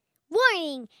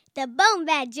Warning! The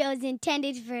BONEBAT Show is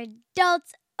intended for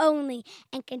adults only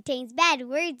and contains bad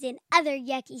words and other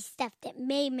yucky stuff that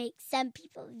may make some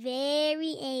people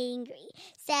very angry.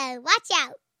 So watch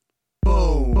out!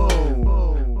 Boom, boom,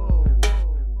 boom.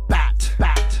 Bat,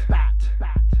 bat, bat,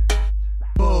 bat.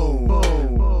 Boom,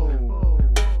 boom,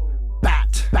 boom.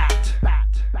 Bat, bat,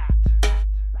 bat, bat.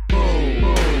 Boom,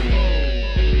 boom.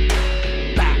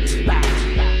 Bat, bat,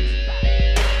 bat, bat.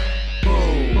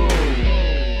 Boom, boom.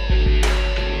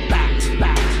 Bat,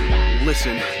 bat, bat.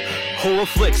 Listen. Horror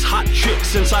flicks, hot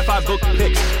chicks, and sci-fi book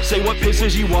picks. Say what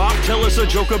pisses you off, tell us a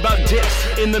joke about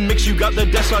dicks. In the mix you got the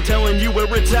desk, not telling you where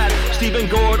it's at. Steve and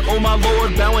Gord, oh my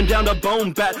lord, bowing down to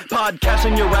BONEBAT.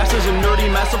 Podcasting your asses in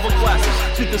nerdy masterful classes.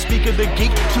 Speak of the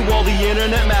geek to all the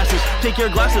internet masses. Take your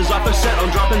glasses off the set, I'm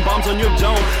dropping bombs on your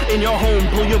dome. In your home,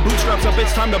 pull your bootstraps up,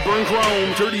 it's time to burn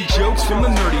chrome. Dirty jokes from the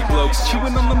nerdy blokes,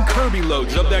 chewing on them Kirby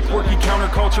loads of that quirky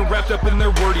counterculture wrapped up in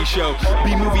their wordy show.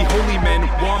 B-movie holy men,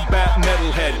 wombat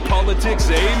metalhead, politics,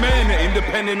 amen,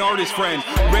 independent artist friend,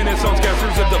 renaissance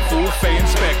casters of the full fan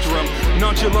spectrum,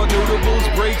 nonchalant notables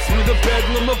break through the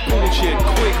bedlam of bullshit,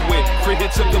 quick wit, crit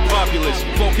hits of the populace,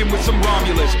 Vulcan with some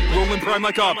Romulus, rolling prime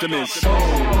like Optimus.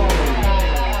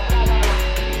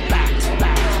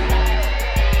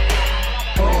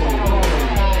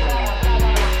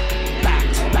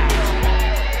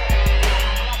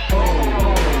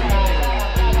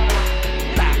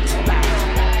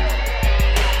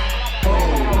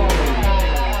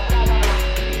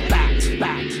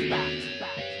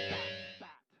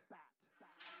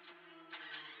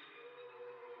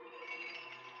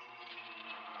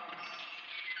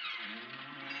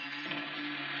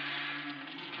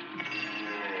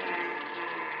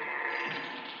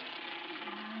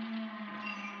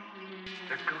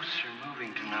 The ghosts are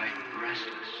moving tonight,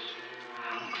 restless,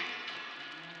 hungry.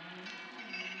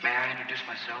 May I introduce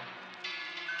myself?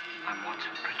 I'm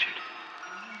Watson Pritchard.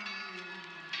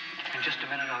 In just a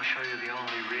minute, I'll show you the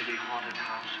only really haunted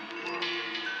house in the world.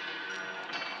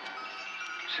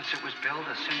 Since it was built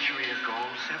a century ago,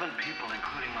 7 people,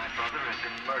 including my brother, have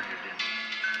been murdered in it.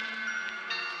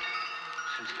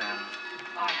 Since then,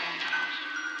 I've owned the house.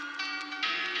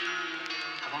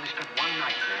 I've only spent one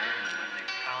night there, and when they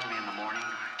found me in the morning,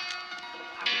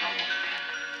 I was almost dead.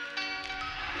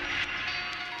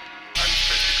 I'm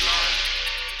Frederick Lawrence,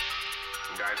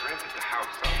 and I've rented the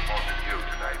house on Haunted Hill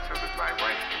tonight so that my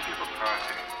wife can give a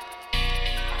party.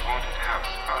 A haunted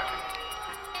house party.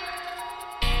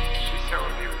 She's so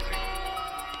amusing.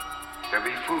 There'll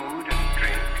be food and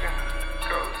drink and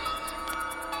ghosts,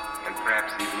 and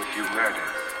perhaps even a few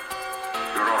murders.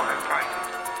 You're all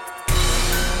invited.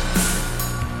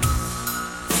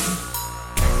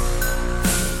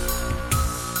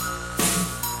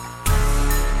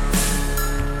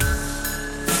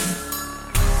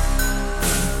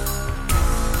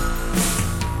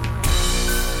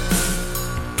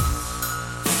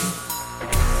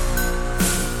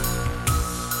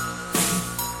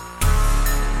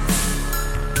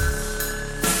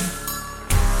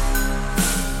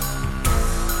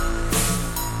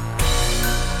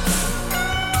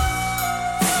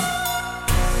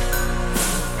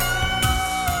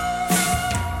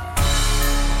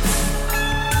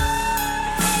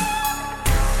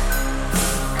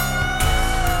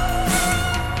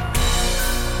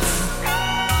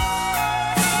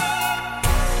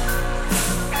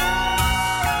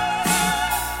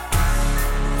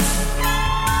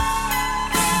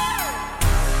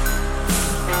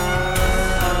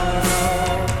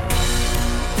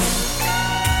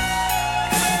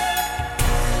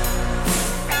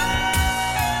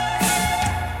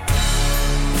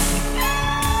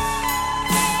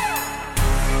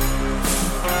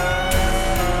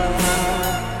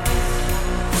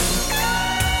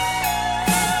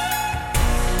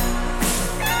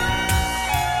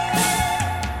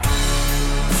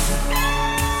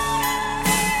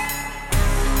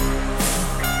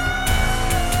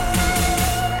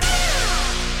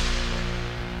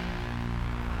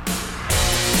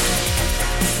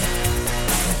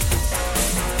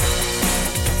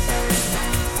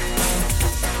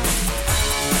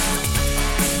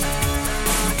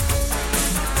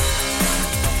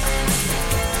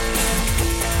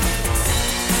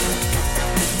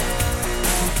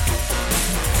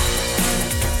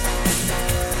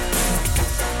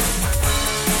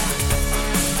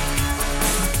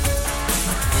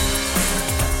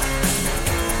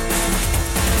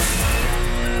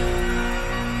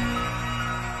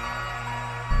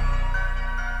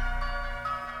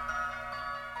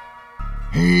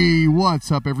 Hey, what's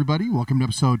up, everybody? Welcome to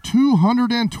episode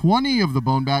 220 of the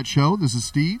BONEBAT Show. This is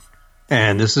Steve.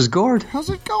 And this is Gord. How's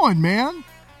it going, man?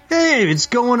 Hey, it's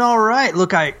going all right.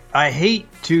 Look, I hate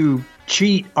to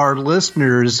cheat our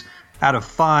listeners out of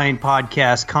fine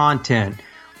podcast content,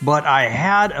 but I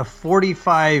had a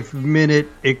 45-minute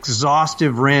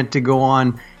exhaustive rant to go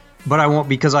on, but I won't,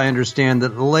 because I understand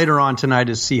that later on tonight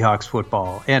is Seahawks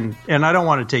football, and I don't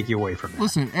want to take you away from that.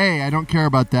 Listen, A, I don't care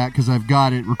about that because I've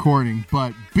got it recording,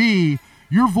 but B,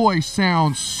 your voice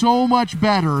sounds so much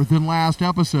better than last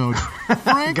episode.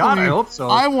 Frankly, God, I hope so.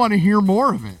 I want to hear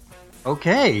more of it.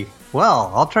 Okay.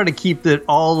 Well, I'll try to keep it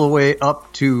all the way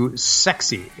up to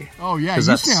sexy. Oh, yeah.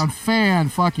 You sound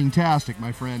fan-fucking-tastic,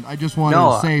 my friend. I just wanted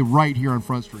to say right here on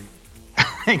Front Street.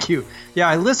 Thank you. Yeah,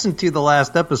 I listened to the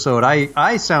last episode.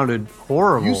 I sounded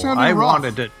horrible. You sounded rough.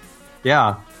 Wanted it.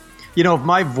 Yeah. You know, if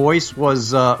my voice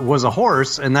was a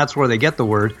horse, and that's where they get the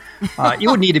word, it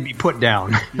would need to be put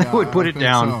down. Yeah, I would put it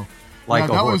down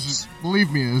like a horse. Was,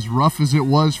 believe me, as rough as it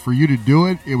was for you to do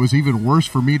it, it was even worse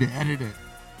for me to edit it.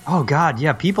 Oh, God,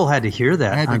 yeah, people had to hear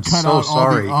that. I had to I'm cut so out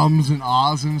sorry. all the ums and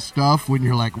ahs and stuff when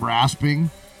you're, like, rasping.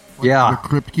 Like yeah. The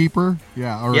Crypt Keeper.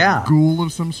 Yeah, or a ghoul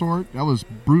of some sort. That was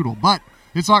brutal. But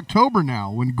it's October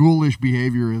now, when ghoulish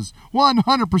behavior is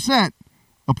 100%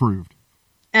 approved.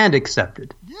 And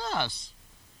accepted. Yes.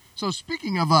 So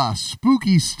speaking of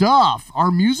spooky stuff,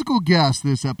 our musical guest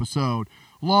this episode,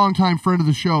 longtime friend of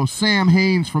the show, Sam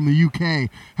Haynes from the UK,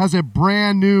 has a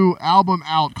brand new album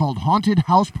out called Haunted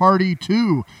House Party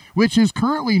 2, which is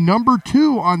currently number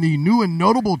 2 on the new and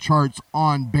notable charts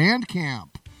on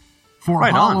Bandcamp for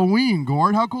Halloween.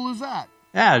 Gord, how cool is that?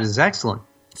 Yeah, it is excellent.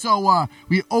 So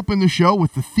we opened the show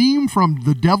with the theme from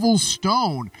The Devil's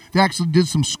Stone. They actually did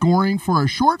some scoring for a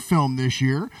short film this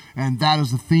year, and that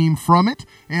is the theme from it.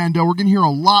 And we're going to hear a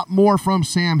lot more from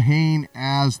Sam Haynes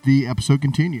as the episode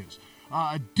continues.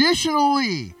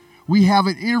 Additionally, we have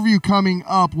an interview coming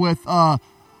up with a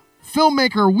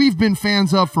filmmaker we've been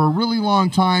fans of for a really long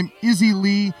time,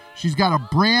 IZZY. She's got a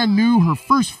brand new, her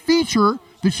first feature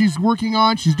that she's working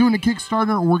on. She's doing a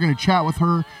Kickstarter, and we're going to chat with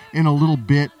her in a little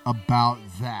bit about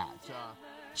that.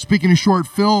 Speaking of short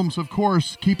films, of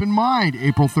course, keep in mind,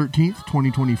 April 13th,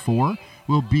 2024,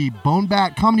 will be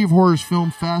BONEBAT Comedy of Horrors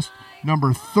Film Fest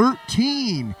number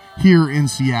 13 here in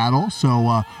Seattle.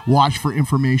 So watch for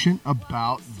information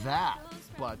about that.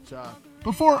 But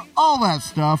before all that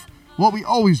stuff, what we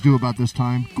always do about this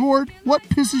time, Gord, what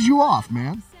pisses you off,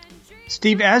 man?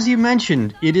 Steve, as you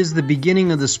mentioned, it is the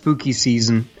beginning of the spooky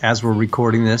season as we're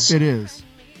recording this. It is.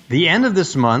 The end of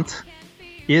this month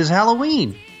is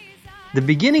Halloween. The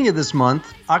beginning of this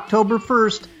month, October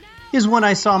 1st, is when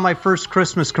I saw my first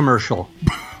Christmas commercial.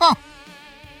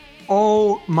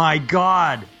 Oh my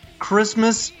God.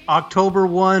 Christmas, October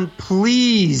 1,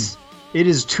 please. It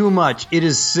is too much. It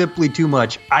is simply too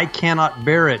much. I cannot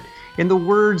bear it. In the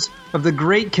words of the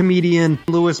great comedian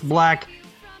Louis Black,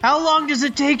 how long does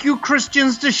it take you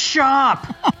Christians to shop?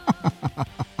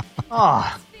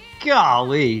 Oh,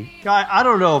 golly. I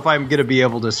don't know if I'm going to be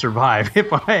able to survive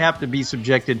if I have to be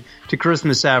subjected to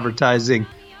Christmas advertising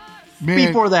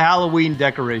before the Halloween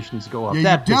decorations go up. Yeah,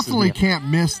 that you definitely can't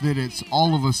miss that it's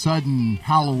all of a sudden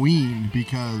Halloween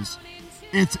because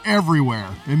it's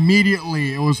everywhere.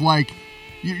 Immediately, it was like,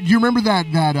 you remember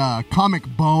that comic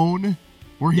Bone?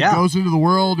 Where he goes into the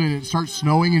world and it starts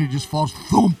snowing and it just falls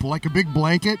thump like a big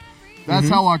blanket. That's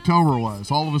how October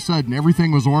was. All of a sudden,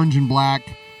 everything was orange and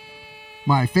black.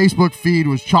 My Facebook feed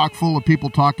was chock full of people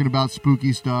talking about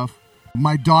spooky stuff.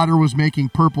 My daughter was making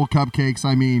purple cupcakes.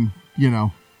 I mean, you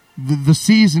know, the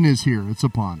season is here. It's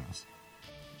upon us.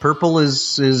 Purple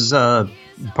is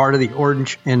part of the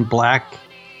orange and black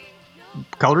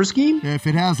color scheme? If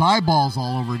it has eyeballs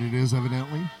all over it, it is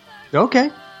evidently.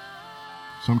 Okay.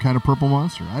 Some kind of purple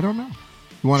monster. I don't know.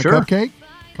 You want a cupcake?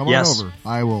 Come on over.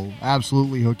 I will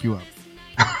absolutely hook you up.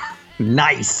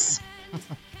 Nice.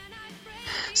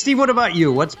 Steve, what about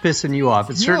you? What's pissing you off?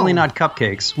 It's certainly not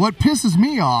cupcakes. What pisses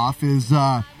me off is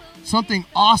something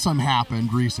awesome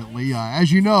happened recently.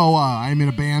 As you know, I'm in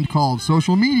a band called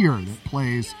Social Media that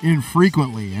plays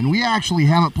infrequently, and we actually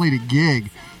haven't played a gig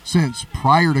since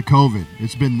prior to COVID.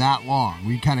 It's been that long.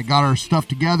 We kind of got our stuff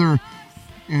together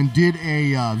and did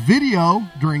a video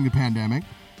during the pandemic,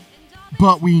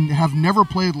 but we have never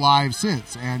played live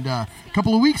since. And a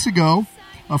couple of weeks ago,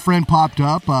 a friend popped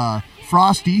up,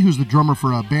 Frosty, who's the drummer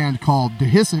for a band called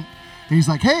Dehiscent, and he's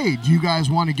like, hey, do you guys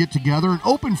want to get together and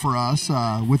open for us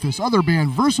with this other band,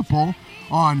 Versipal,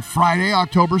 on Friday,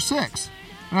 October 6th?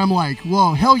 And I'm like,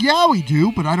 well, hell yeah, we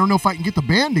do, but I don't know if I can get the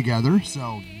band together.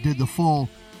 So did the full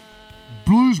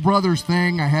Blues Brothers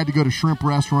thing. I had to go to shrimp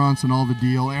restaurants and all the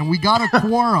deal, and we got a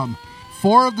quorum.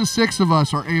 4 of the 6 of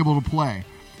us are able to play.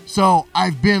 So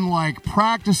I've been like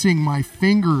practicing my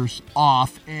fingers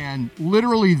off, and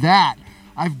literally that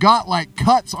I've got like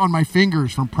cuts on my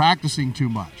fingers from practicing too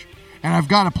much. And I've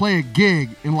got to play a gig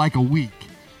in like a week.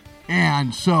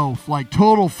 And so like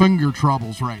total finger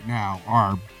troubles right now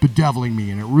are bedeviling me,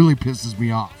 and it really pisses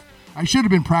me off. I should have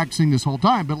been practicing this whole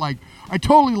time, but like I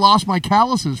totally lost my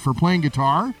calluses for playing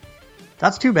guitar.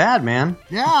 That's too bad, man.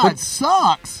 Yeah, it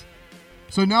sucks.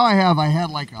 So now I had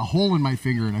like a hole in my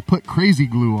finger, and I put crazy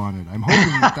glue on it. I'm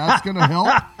hoping that that's going to help.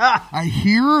 I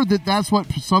hear that that's what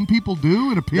some people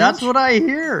do in a pinch. That's what I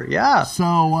hear. Yeah. So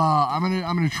I'm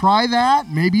gonna try that.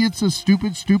 Maybe it's a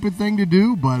stupid thing to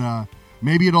do, but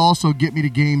maybe it'll also get me to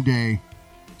game day,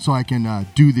 so I can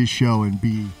do this show and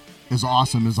be as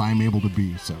awesome as I'm able to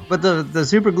be. So, but the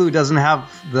super glue doesn't have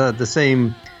the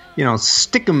same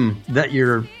stickum that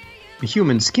your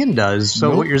human skin does.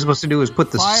 So what you're supposed to do is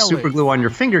put the super glue on your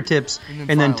fingertips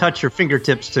and then touch your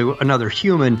fingertips to another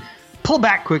human, pull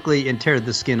back quickly, and tear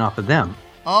the skin off of them.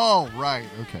 Oh, right.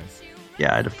 Okay.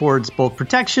 Yeah, it affords both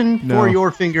protection for your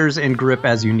fingers and grip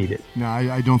as you need it. No,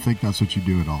 I don't think that's what you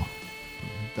do at all.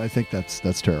 I think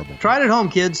that's terrible. Try it at home,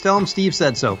 kids. Tell them Steve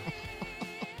said so.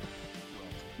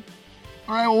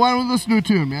 All right, well, why don't we listen to a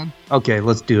tune, man? Okay,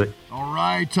 let's do it. All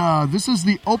right, this is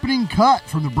the opening cut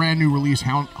from the brand new release,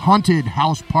 Haunted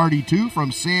House Party 2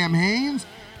 from Sam Haynes.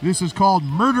 This is called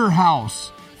Murder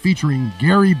House, featuring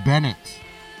Gary Bennett.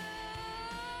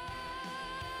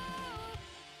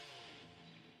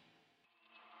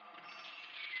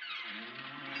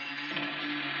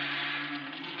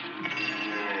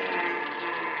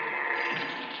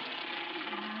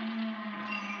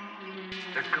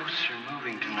 The ghosts are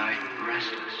moving tonight,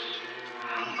 restless,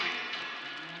 hungry.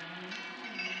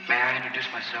 May I introduce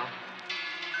myself?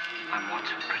 I'm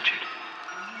Watson Pritchard.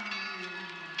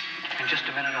 In just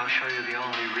a minute, I'll show you the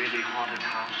only really haunted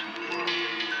house in the world.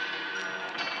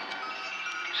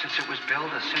 Since it was built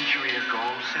a century ago,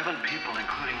 7 people,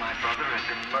 including my brother, have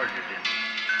been murdered in it.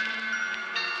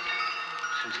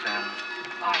 Since then,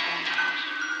 I've owned the house.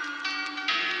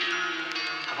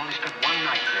 I've only spent one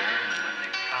night there, and when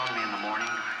they found me in the morning,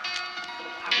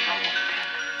 I was almost dead.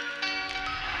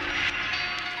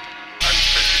 I'm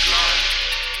Frederick Lawrence,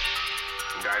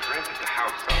 and I've rented the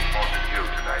house on Haunted Hill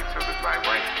tonight so that my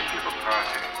wife can give a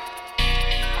party.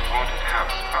 A haunted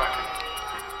house party.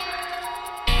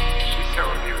 She's so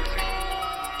amusing.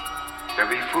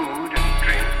 There'll be food and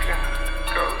drink and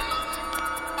ghosts,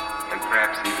 and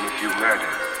perhaps even a few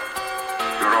murders.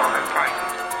 You're all invited.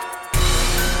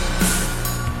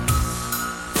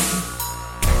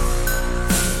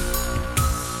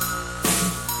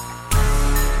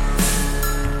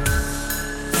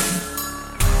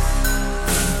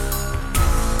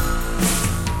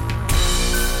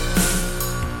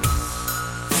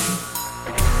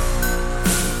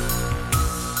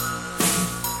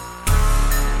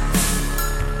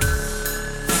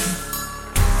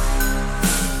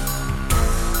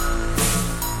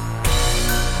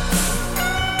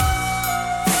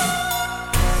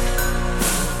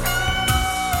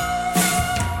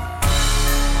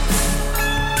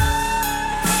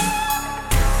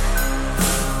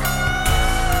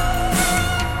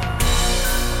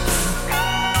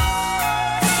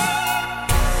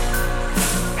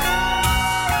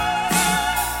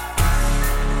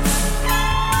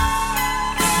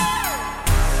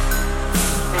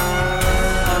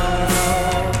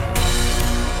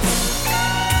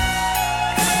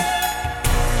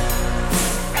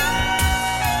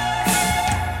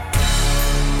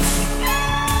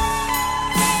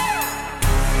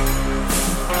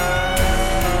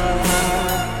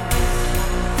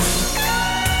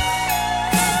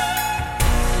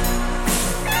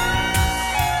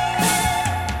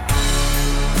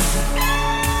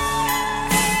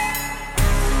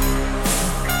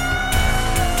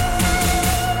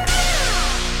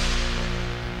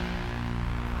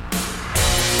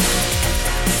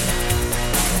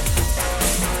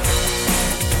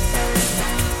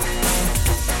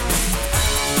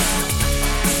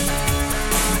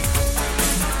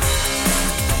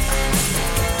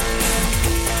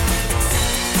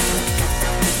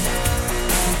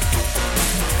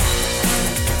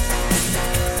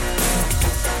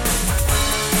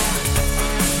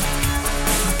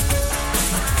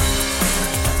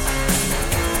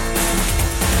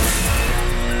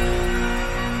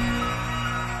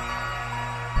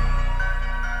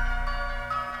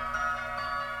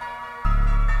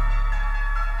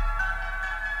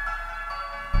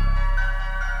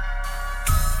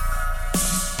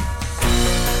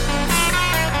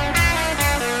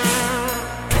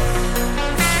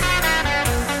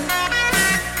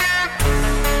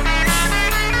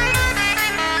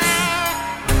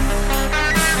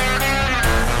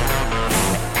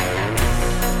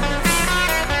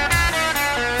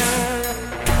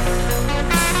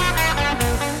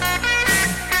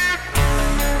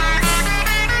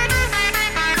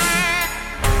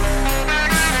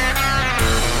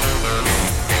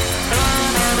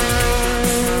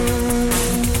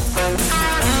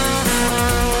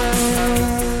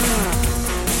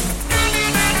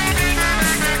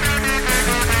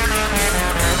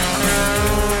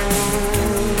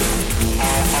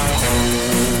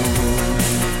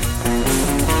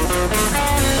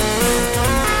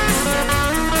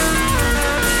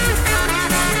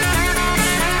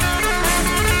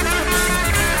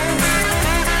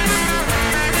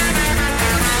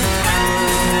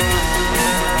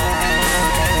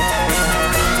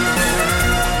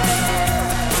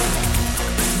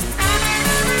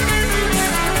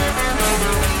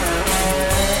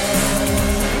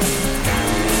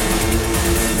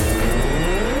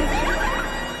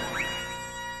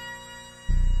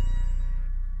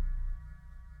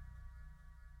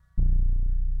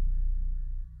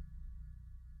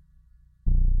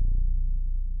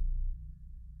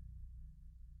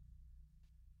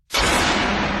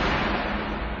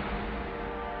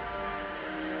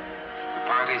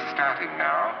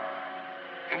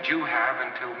 you have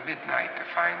until midnight to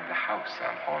find the house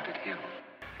on Haunted Hill.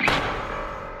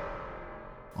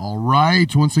 All right,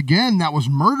 once again, that was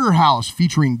Murder House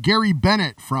featuring Gary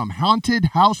Bennett from Haunted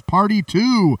House Party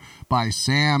 2 by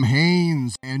Sam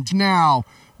HAYNES. And now,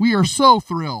 we are so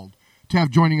thrilled to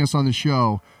have joining us on the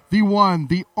show, the one,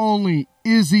 the only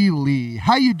IZZY Lee.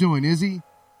 How you doing, IZZY?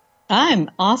 I'm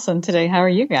awesome today. How are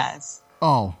you guys?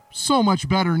 Oh, so much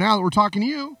better now that we're talking to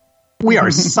you. We are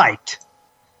psyched.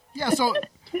 Yeah, so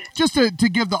just to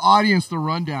give the audience the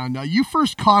rundown, you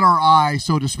first caught our eye,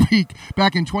 so to speak,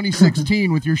 back in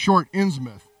 2016 with your short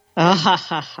Innsmouth.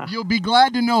 You'll be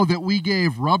glad to know that we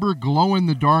gave rubber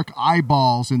glow-in-the-dark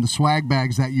eyeballs in the swag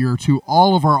bags that year to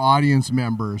all of our audience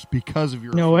members because of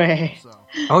your No way. So.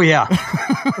 Oh, yeah.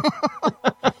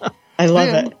 I love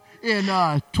it. In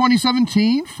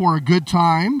 2017, For a Good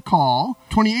Time, Call.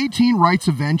 2018, Rites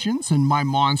of Vengeance and My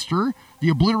Monster. The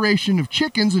Obliteration of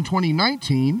Chickens in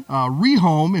 2019.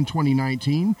 Rehome in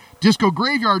 2019. Disco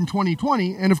Graveyard in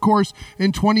 2020. And, of course,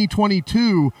 in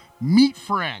 2022, Meat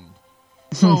Friend.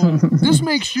 So this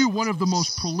makes you one of the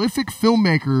most prolific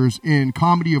filmmakers in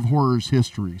comedy of horrors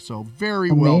history. So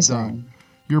very well done.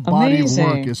 Your body of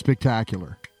work is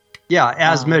spectacular. Yeah,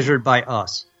 as measured by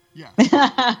us. Yeah.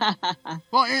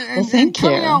 Well, and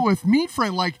coming out with Meat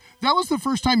Friend, like, that was the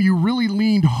first time you really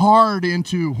leaned hard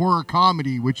into horror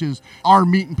comedy, which is our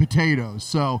meat and potatoes.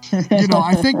 So,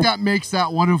 I think that makes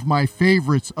that one of my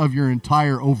favorites of your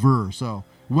entire oeuvre. So,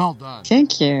 well done.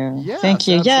 Thank you. Yes, Thank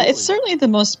you. Absolutely. Yeah, it's certainly the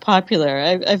most popular.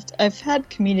 I've had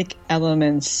comedic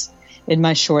elements in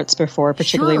my shorts before,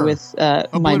 particularly with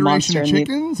My Monster of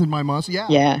Chickens and My Monster. Yeah.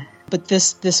 Yeah. But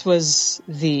this was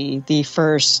the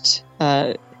first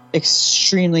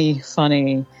extremely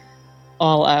funny,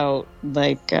 all out,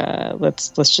 like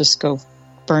let's just go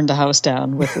burn the house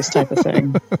down with this type of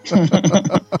thing.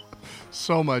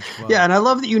 So much fun. Yeah, and I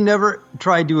love that you never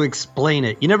tried to explain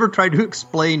it. You never tried to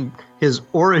explain his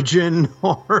origin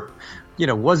or,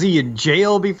 was he in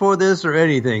jail before this or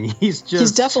anything? He's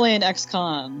definitely an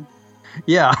ex-con.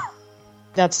 Yeah.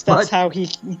 That's how he,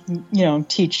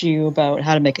 teach you about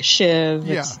how to make a shiv.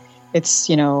 Yeah. It's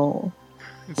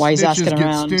why he's asking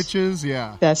around. Stitches,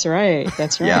 yeah. That's right.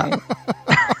 Yeah.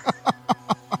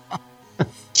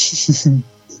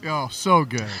 Oh, so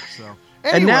good. So,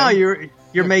 anyway. And now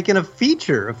you're making a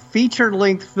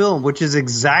feature-length film, which is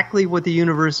exactly what the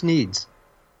universe needs.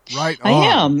 Right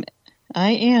on. I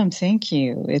am. Thank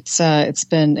you. It's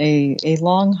been a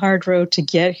long, hard road to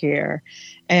get here,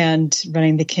 and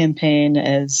running the campaign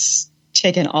has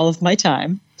taken all of my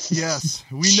time. Yes,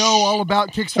 we know all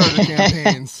about Kickstarter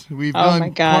campaigns. We've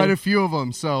done quite a few of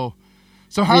them. So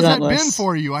how's that been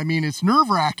for you? I mean, it's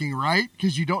nerve-wracking, right?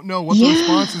 Because you don't know what the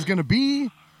response is going to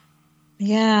be.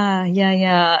 Yeah.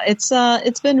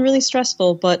 It's been really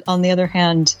stressful, but on the other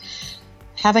hand,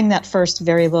 having that first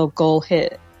very low goal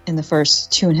hit in the first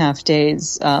 2.5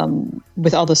 days,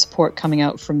 with all the support coming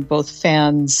out from both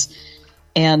fans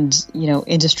and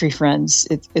industry friends,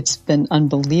 it's been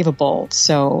unbelievable.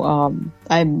 So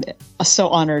I'm so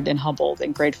honored and humbled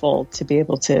and grateful to be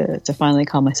able to finally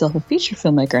call myself a feature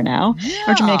filmmaker now. Yeah.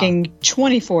 After making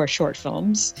 24 short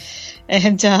films,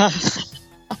 and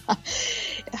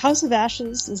House of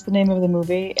Ashes is the name of the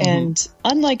movie, and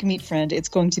unlike Meat Friend, it's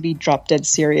going to be drop dead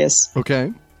serious.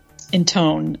 Okay. In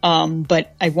tone,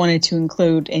 but I wanted to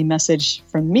include a message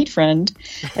from Meat Friend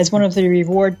as one of the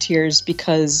reward tiers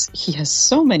because he has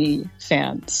so many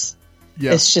fans.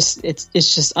 Yes. It's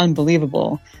just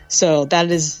unbelievable. So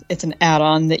it's an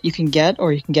add-on that you can get,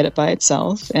 or you can get it by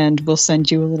itself, and we'll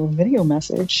send you a little video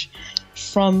message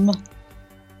from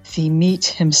the Meat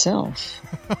himself.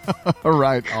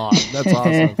 Right on. That's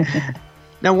awesome.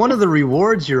 Now, one of the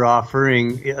rewards you're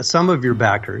offering some of your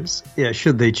backers,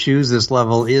 should they choose this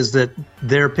level, is that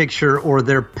their picture or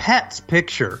their pet's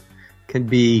picture can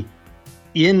be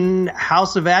in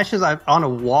House of Ashes on a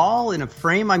wall in a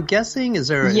frame, I'm guessing? Is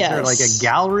there like a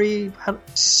gallery?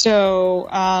 So,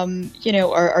 our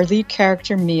lead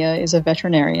character, Mia, is a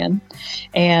veterinarian.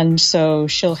 And so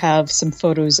she'll have some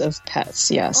photos of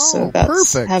pets. Yes. Oh, so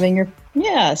that's perfect.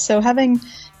 Having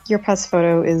your pet's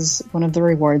photo is one of the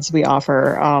rewards we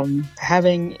offer.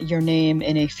 Having your name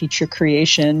in a feature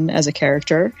creation as a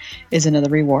character is another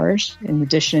reward, in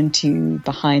addition to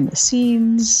behind the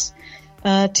scenes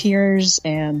tiers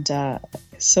and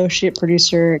associate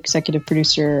producer, executive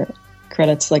producer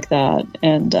credits like that.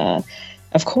 And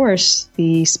of course,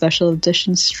 the special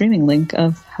edition streaming link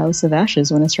of House of Ashes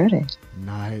when it's ready.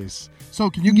 Nice. So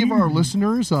can you give our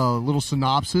listeners a little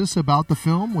synopsis about the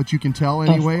film, what you can tell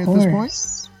anyway at this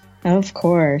point? Of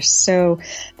course. So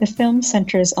the film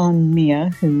centers on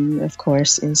Mia, who, of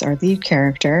course, is our lead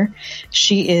character.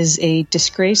 She is a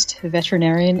disgraced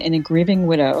veterinarian and a grieving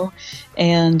widow,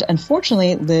 and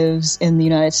unfortunately lives in the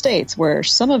United States, where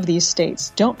some of these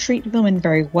states don't treat women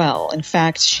very well. In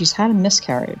fact, she's had a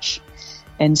miscarriage,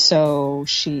 and so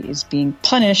she is being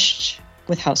punished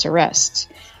with house arrest.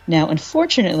 Now,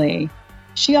 unfortunately,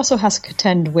 she also has to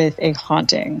contend with a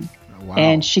haunting. Wow.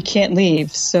 And she can't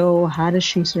leave. So how does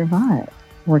she survive?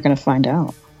 We're going to find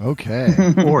out. Okay.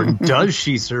 Or does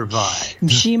she survive?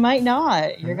 She might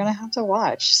not. You're going to have to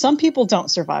watch. Some people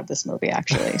don't survive this movie,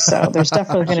 actually. So there's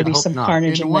definitely going to be some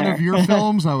carnage in one there. Of your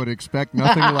films, I would expect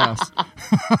nothing less.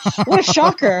 What a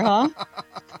shocker, huh?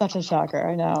 Such a shocker,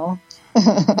 I know.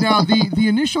 Now, the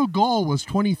initial goal was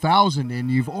 20,000,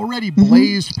 and you've already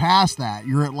blazed past that.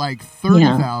 You're at like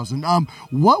 30,000.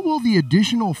 What will the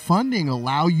additional funding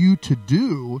allow you to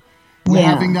do with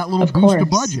having that little boost of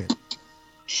budget?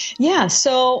 Yeah,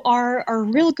 so our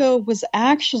real goal was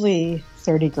actually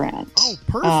 30 grand. Oh,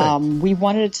 perfect. We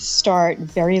wanted to start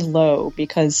very low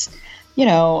because, you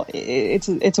know,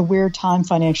 it's a weird time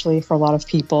financially for a lot of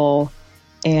people.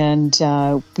 And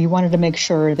we wanted to make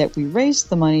sure that we raised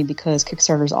the money because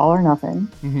Kickstarter's all or nothing.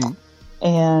 Mm-hmm.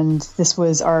 And this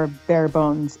was our bare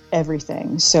bones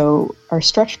everything. So our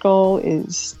stretch goal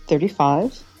is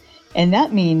 35. And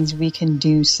that means we can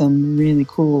do some really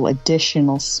cool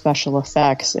additional special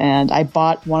effects. And I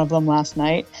bought one of them last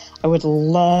night. I would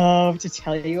love to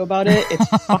tell you about it.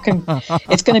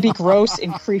 It's going to be gross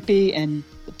and creepy and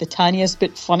the tiniest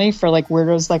bit funny for like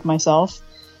weirdos like myself.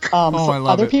 For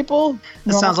other people,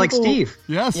 that sounds like Steve.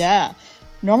 Yes. Yeah.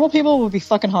 Normal people would be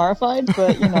fucking horrified,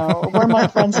 but you know, we're my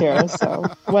friends here, so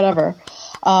whatever.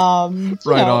 On.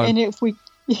 And if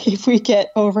we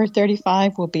get over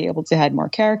 35, we'll be able to add more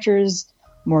characters,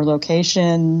 more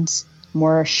locations,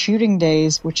 more shooting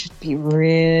days, which would be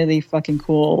really fucking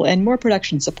cool, and more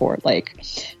production support, like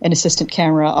an assistant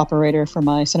camera operator for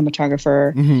my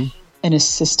cinematographer. Mm-hmm. An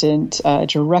assistant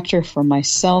director for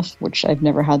myself, which I've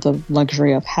never had the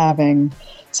luxury of having.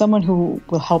 Someone who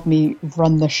will help me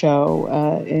run the show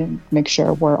and make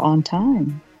sure we're on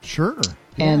time. Sure.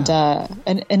 Yeah.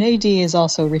 And an AD is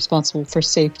also responsible for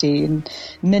safety and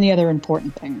many other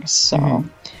important things. So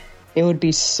it would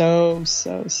be so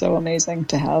amazing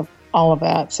to have all of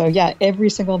that. So yeah,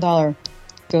 every single dollar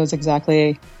goes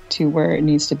exactly to where it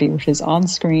needs to be, which is on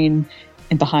screen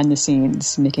and behind the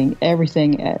scenes, making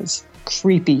everything as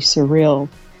creepy, surreal,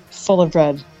 full of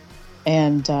dread,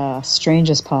 and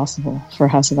strange as possible for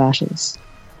House of Ashes.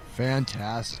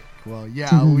 Fantastic. Well,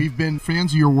 yeah, we've been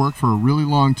fans of your work for a really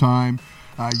long time.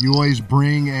 You always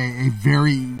bring a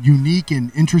very unique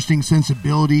and interesting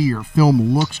sensibility. Your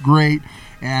film looks great,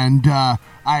 and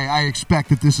I expect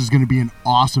that this is going to be an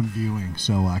awesome viewing.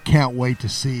 So I can't wait to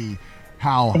see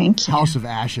how House of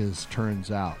Ashes turns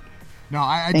out. Now,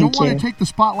 I don't want to take the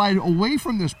spotlight away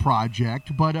from this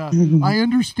project, but I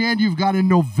understand you've got a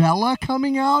novella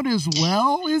coming out as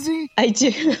well, Izzy? I do.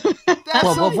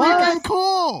 That's so freaking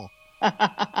cool.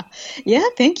 Yeah,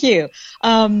 thank you.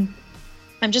 I'm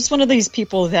just one of these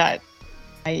people that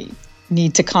I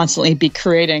need to constantly be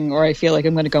creating or I feel like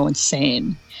I'm going to go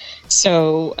insane.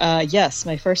 So, yes,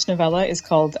 my first novella is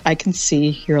called I Can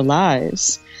See Your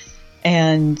Lies.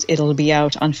 And it'll be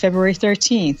out on February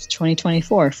 13th,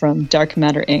 2024 from Dark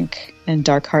Matter Inc. and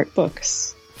Dark Heart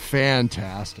Books.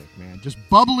 Fantastic, man. Just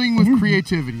bubbling with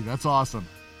creativity. That's awesome.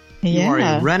 You are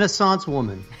a Renaissance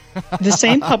woman. The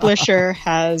same publisher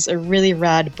has a really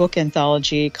rad book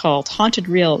anthology called Haunted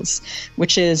Reels,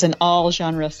 which is an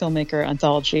all-genre filmmaker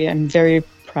anthology. I'm very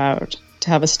proud to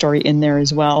have a story in there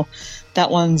as well.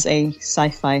 That one's a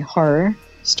sci-fi horror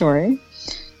story.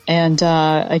 And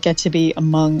I get to be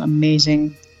among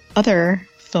amazing other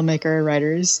filmmaker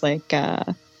writers like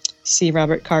C.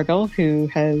 Robert Cargill, who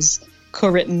has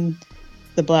co-written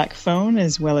The Black Phone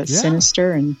as well as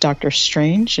Sinister and Doctor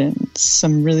Strange and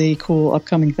some really cool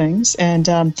upcoming things. And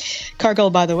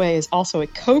Cargill, by the way, is also a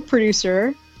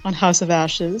co-producer on House of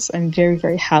Ashes. I'm very,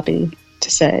 very happy to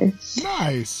say.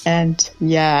 Nice. And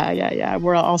yeah.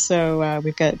 We're also,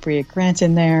 we've got Bria Grant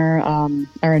in there,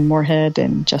 Aaron Moorhead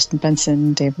and Justin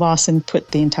Benson, Dave Lawson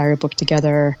put the entire book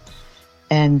together.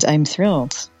 And I'm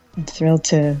thrilled. I'm thrilled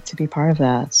to be part of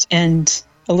that. And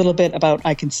a little bit about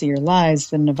I Can See Your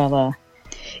Lies, the novella.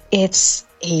 It's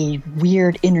a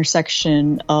weird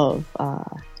intersection of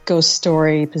ghost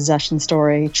story, possession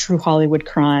story, true Hollywood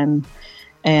crime,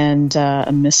 and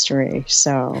a mystery.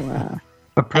 So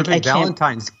a perfect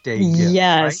Valentine's Day gift.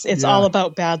 Yes, right? It's all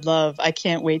about bad love. I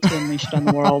can't wait to unleash it on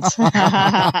the world.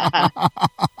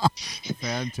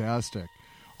 Fantastic.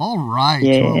 All right.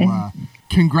 Yeah. Well,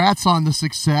 congrats on the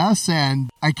success, and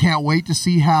I can't wait to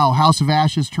see how House of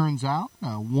Ashes turns out.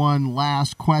 One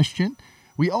last question.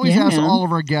 We always ask all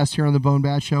of our guests here on the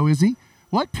BONEBAT Show, Izzy,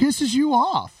 what pisses you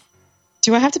off?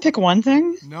 Do I have to pick one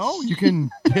thing? No, you can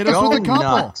hit us with a couple.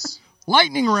 Nuts.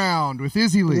 Lightning round with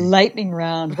Izzy Lee. Lightning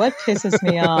round. What pisses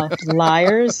me off?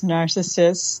 Liars,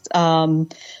 narcissists,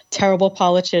 terrible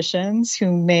politicians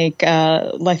who make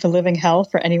life a living hell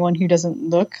for anyone who doesn't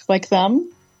look like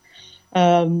them.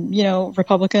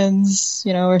 Republicans,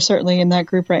 are certainly in that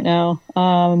group right now.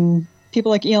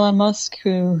 People like Elon Musk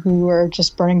who are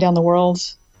just burning down the world,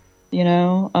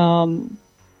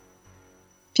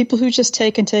 people who just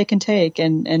take and take and take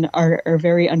and are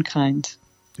very unkind.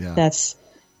 Yeah. That's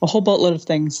a whole boatload of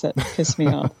things that piss me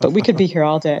off, but we could be here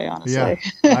all day, honestly.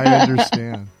 Yeah, I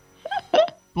understand.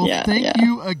 Well, thank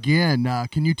you again.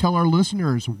 Can you tell our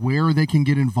listeners where they can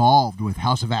get involved with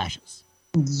House of Ashes?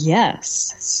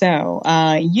 Yes. So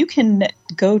you can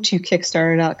go to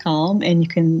Kickstarter.com and you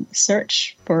can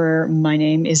search for my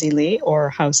name, Izzy Lee, or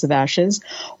House of Ashes,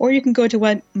 or you can go to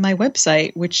my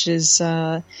website, which is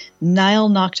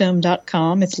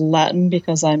NIHIL.com. It's Latin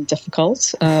because I'm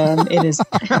difficult. It is,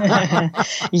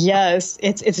 yes,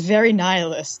 it's very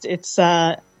nihilist. It's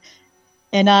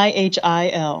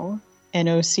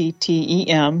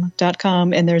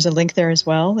NIHIL.NOCTEM.com, and there's a link there as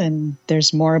well, and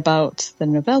there's more about the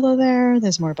novella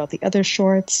there's more about the other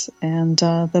shorts, and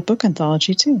the book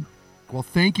anthology too. Well,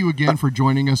 thank you again for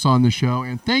joining us on the show,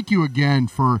 and thank you again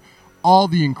for all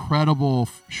the incredible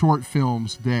short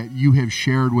films that you have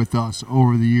shared with us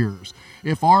over the years.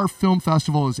 If our film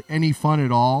festival is any fun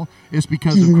at all, it's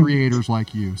because of creators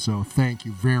like you, so thank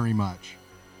you very much.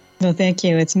 No, thank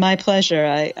you. It's my pleasure.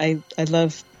 I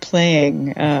love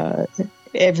playing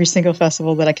every single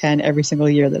festival that I can, every single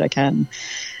year that I can.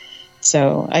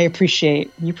 So I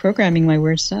appreciate you programming my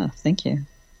weird stuff. Thank you.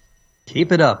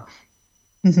 Keep it up.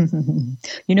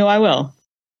 I will.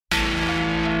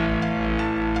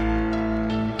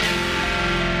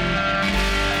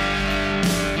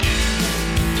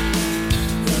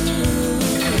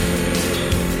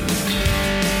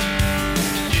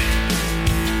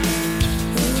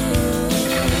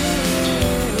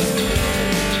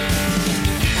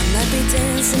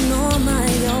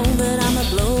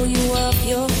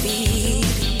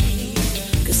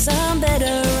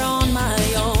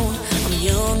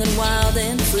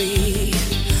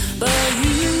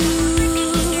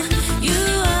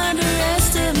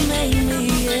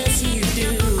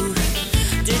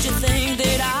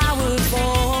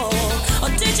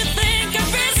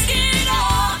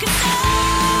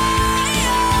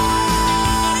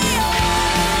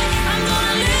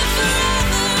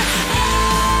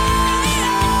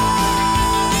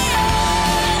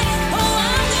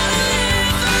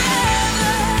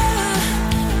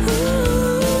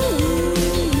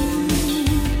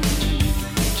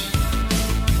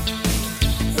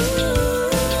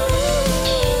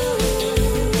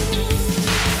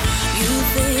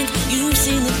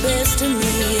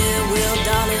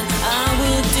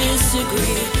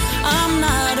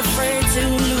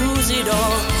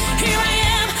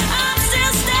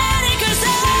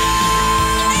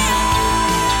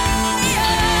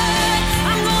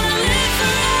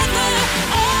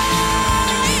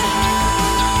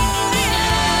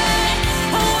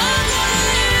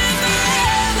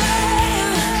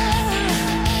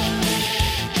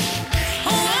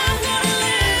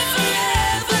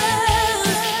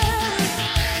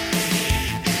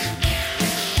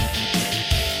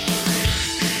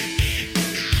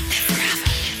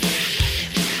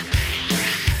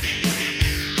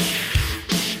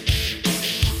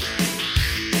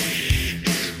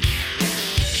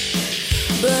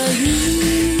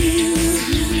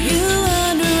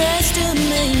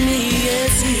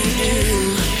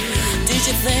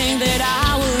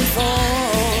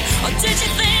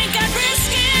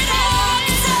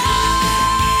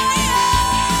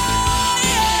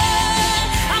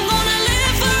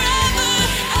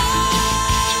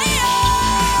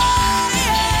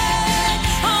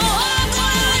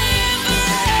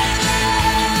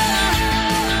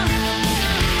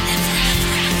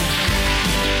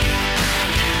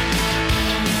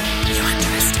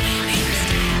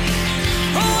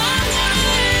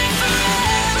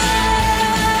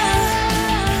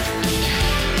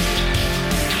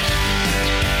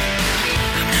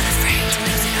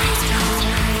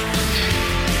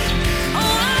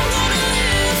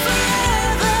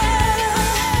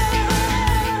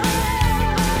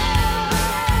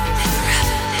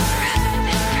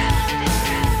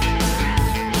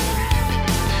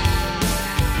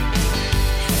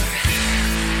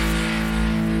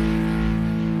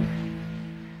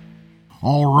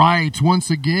 All right,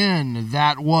 once again,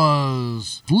 that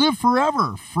was Live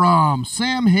Forever from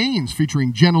Sam Haynes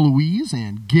featuring Jenna Louise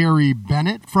and Gary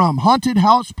Bennett from Haunted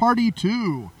House Party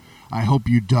 2. I hope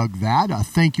you dug that.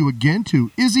 Thank you again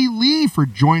to IZZY Lee for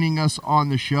joining us on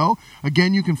the show.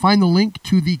 Again, you can find the link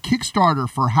to the Kickstarter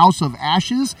for House of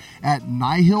Ashes at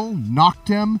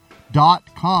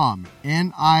NIHILNOCTEM.com.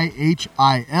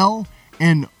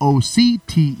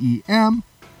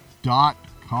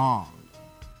 NIHILNOCTEM.com.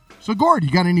 So, Gord, you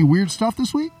got any weird stuff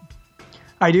this week?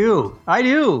 I do.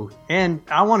 And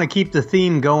I want to keep the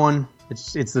theme going.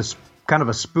 It's this kind of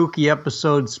a spooky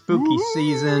episode, spooky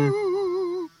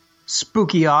season,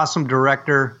 spooky awesome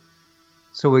director.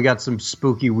 So we got some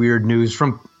spooky weird news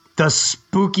from the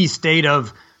spooky state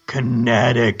of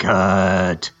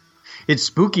Connecticut. It's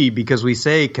spooky because we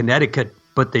say Connecticut,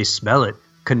 but they spell it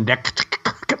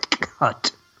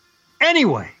Connecticut.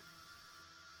 Anyway.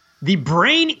 The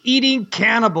brain-eating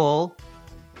cannibal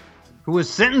who was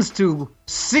sentenced to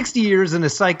 60 years in a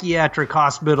psychiatric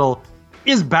hospital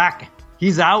is back.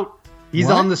 He's out.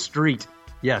 He's on the street.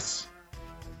 Yes.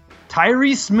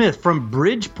 Tyree Smith from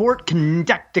Bridgeport,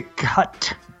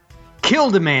 Connecticut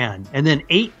killed a man and then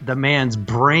ate the man's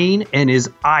brain and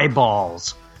his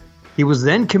eyeballs. He was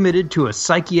then committed to a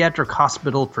psychiatric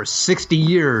hospital for 60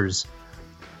 years.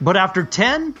 But after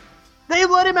 10... they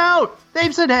let him out.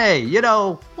 They've said, hey,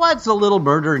 what's a little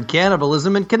murder and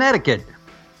cannibalism in Connecticut?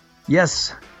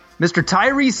 Yes, Mr.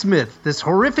 Tyree Smith, this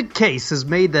horrific case has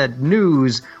made the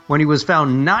news when he was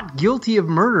found not guilty of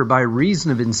murder by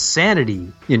reason of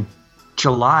insanity in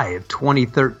July of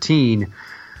 2013.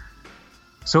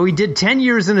 So he did 10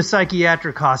 years in a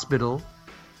psychiatric hospital,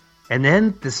 and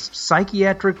then the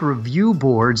Psychiatric Review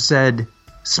Board said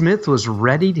Smith was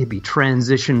ready to be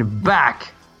transitioned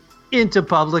back into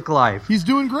public life. He's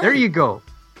doing great. There you go.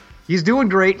 He's doing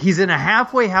great. He's in a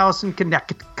halfway house in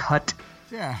Connecticut.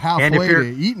 Yeah, halfway to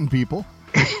eating people.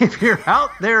 If you're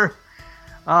out there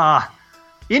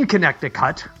in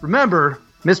Connecticut, remember,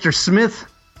 Mr. Smith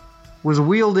was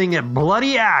wielding a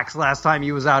bloody axe last time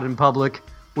he was out in public,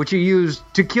 which he used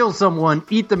to kill someone,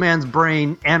 eat the man's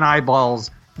brain and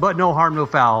eyeballs, but no harm, no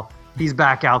foul. He's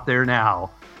back out there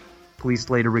now. Police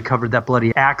later recovered that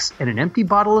bloody axe and an empty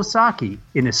bottle of sake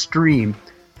in a stream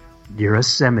near a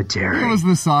cemetery. It was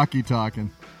the sake talking.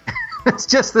 It's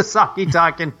just the sake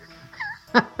talking.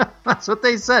 That's what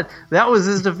they said. That was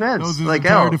his defense. That was his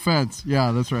entire defense.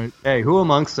 Yeah, that's right. Hey, who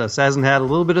amongst us hasn't had a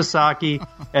little bit of sake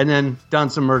and then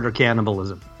done some murder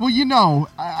cannibalism? Well,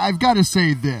 I've got to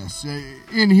say this.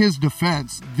 In his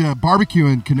defense, the barbecue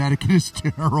in Connecticut is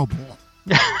terrible.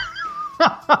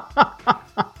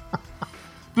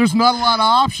 There's not a lot of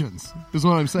options, is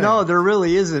what I'm saying. No, there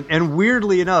really isn't. And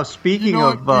weirdly enough, speaking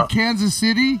of... in Kansas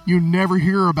City, you never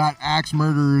hear about axe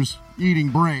murderers eating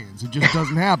brains. It just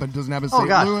doesn't happen. It doesn't happen in St.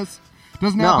 Louis. It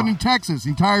doesn't happen in Texas, the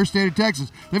entire state of Texas.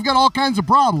 They've got all kinds of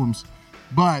problems,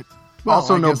 but... Well,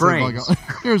 also no brains.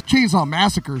 There's chainsaw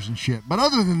massacres and shit, but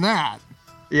other than that...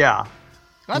 Yeah.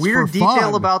 That's weird detail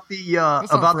fun. about the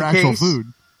That's about not for the actual case. Food.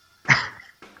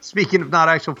 Speaking of not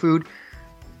actual food,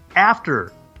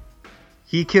 after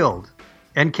he killed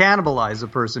and cannibalized a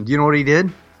person, do you know what he did?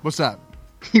 What's that?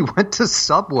 He went to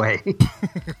Subway.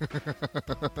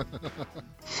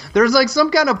 There's like some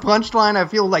kind of punchline I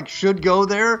feel like should go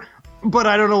there, but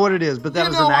I don't know what it is. But that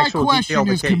is an actual detail of the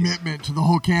I question his case. commitment to the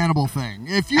whole cannibal thing.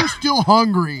 If you're still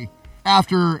hungry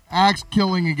after axe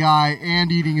killing a guy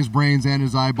and eating his brains and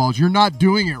his eyeballs, you're not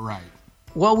doing it right.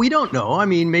 Well, we don't know. I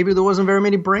mean, maybe there wasn't very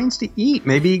many brains to eat.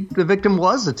 Maybe the victim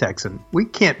was a Texan. We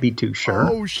can't be too sure.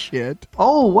 Oh, shit.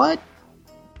 Oh, what?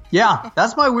 Yeah,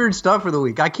 that's my weird stuff for the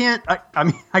week. I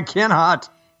cannot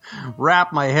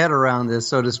wrap my head around this,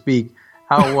 so to speak,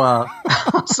 how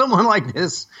someone like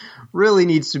this really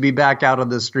needs to be back out on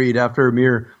the street after a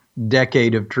mere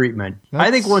decade of treatment.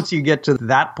 I think once you get to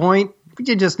that point,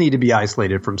 you just need to be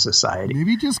isolated from society.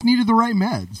 Maybe he just needed the right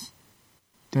meds.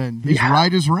 And he's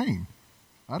right as rain.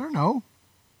 I don't know.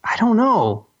 I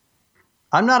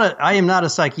am not a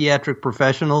psychiatric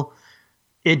professional.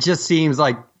 It just seems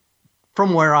like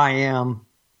from where I am,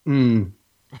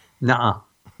 nah.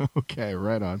 Okay,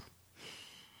 right on.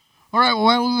 All right, well,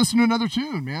 why don't we listen to another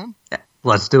tune, man?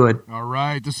 Let's do it. All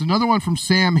right, this is another one from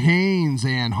Sam Haynes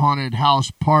and Haunted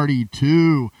House Party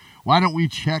 2. Why don't we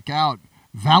check out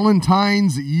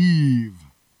Valentine's Eve?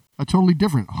 A totally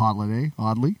different holiday,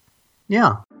 oddly.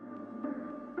 Yeah.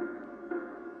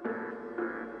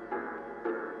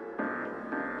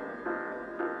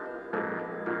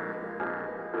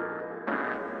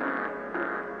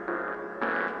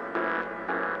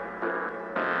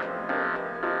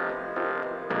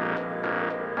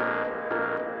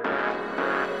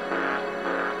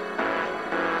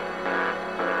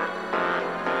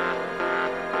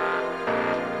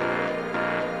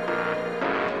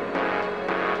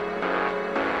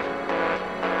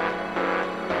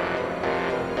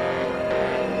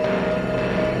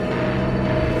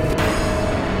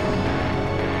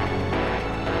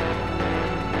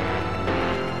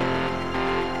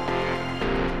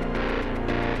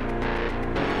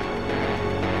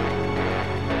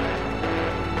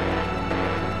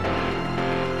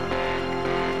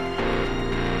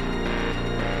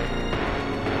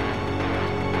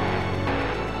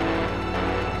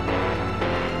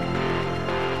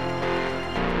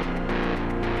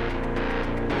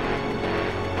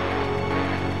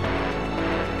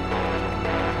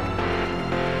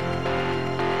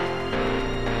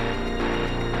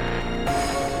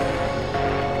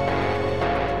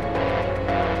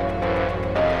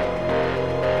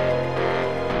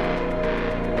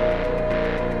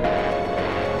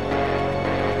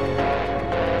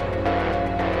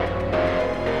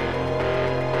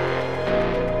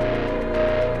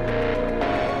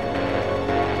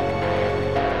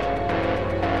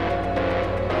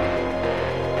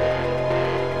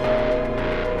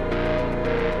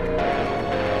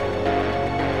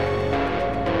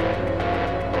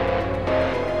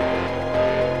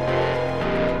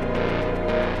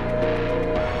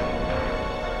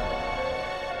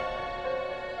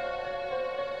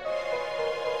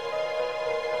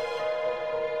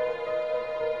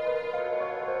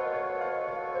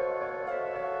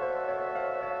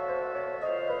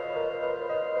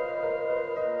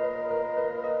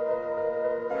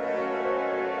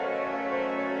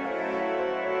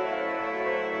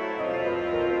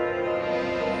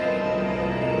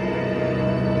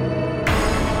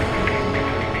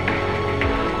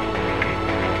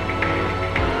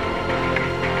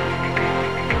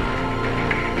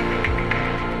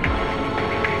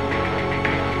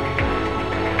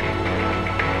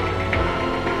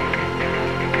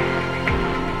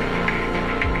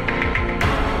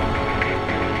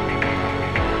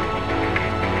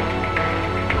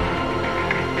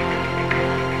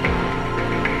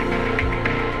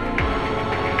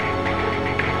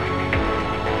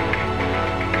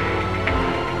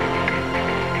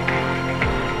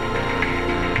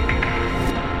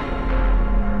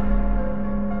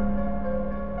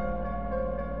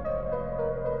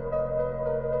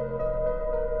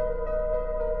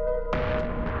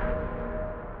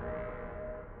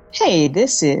 Hey,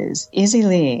 this is Izzy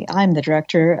Lee. I'm the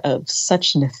director of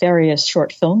such nefarious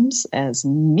short films as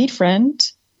Meat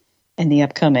Friend and the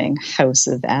upcoming House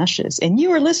of Ashes. And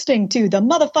you are listening to the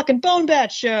motherfucking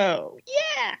BONEBAT Show.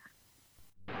 Yeah!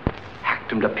 Hacked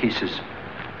them to pieces.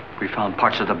 We found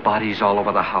parts of the bodies all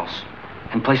over the house,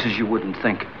 in places you wouldn't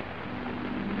think.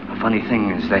 The funny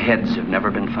thing is the heads have never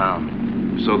been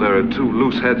found. So there are two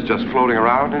loose heads just floating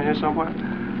around in here somewhere?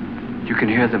 You can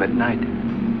hear them at night.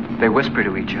 They whisper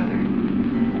to each other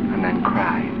and then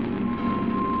cry.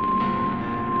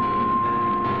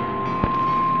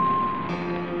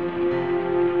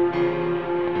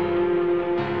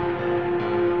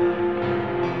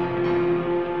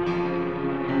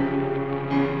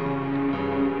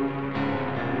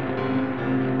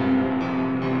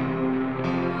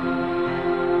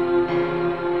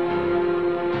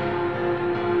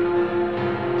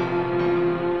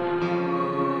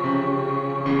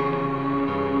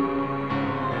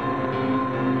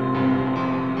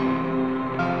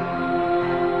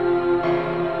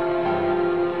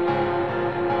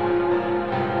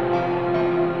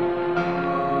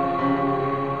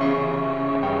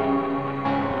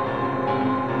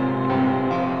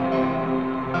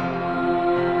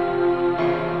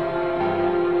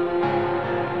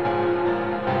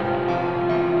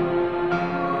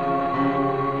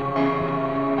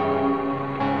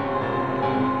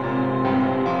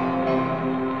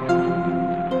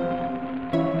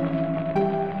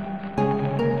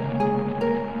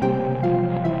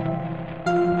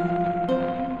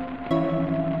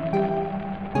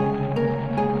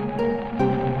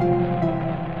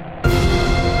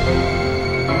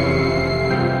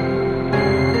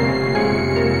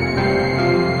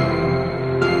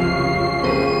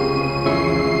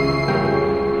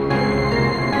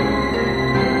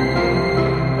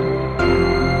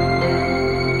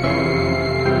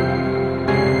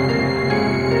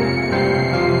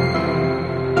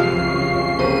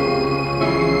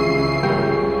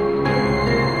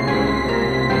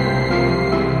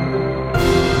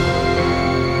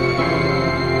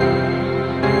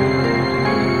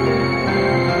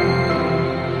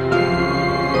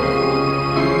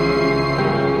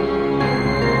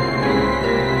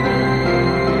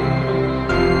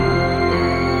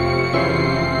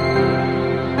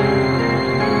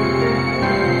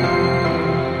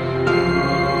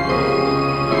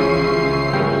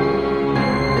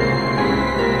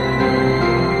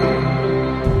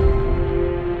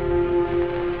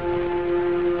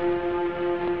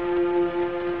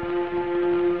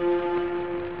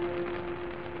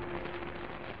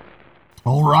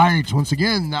 All right, once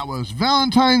again, that was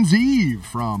Valentine's Eve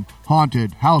from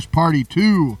Haunted House Party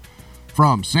 2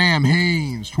 from Sam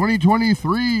Haynes,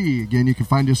 2023. Again, you can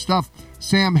find his stuff,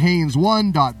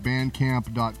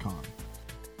 samhaynes1.bandcamp.com.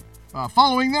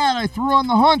 Following that, I threw on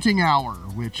The Haunting Hour,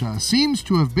 which seems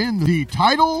to have been the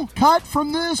title cut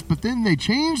from this, but then they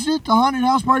changed it to Haunted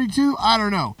House Party 2. I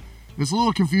don't know. It's a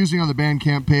little confusing on the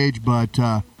Bandcamp page, but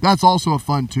that's also a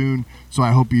fun tune, so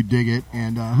I hope you dig it.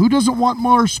 And who doesn't want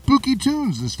more spooky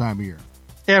tunes this time of year?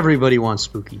 Everybody wants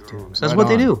spooky tunes. That's Right what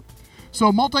they on. do.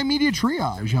 So, Multimedia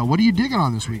Triage, what are you digging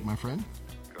on this week, my friend?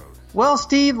 Well,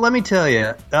 Steve, let me tell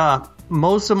you,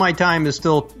 most of my time is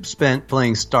still spent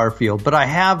playing Starfield, but I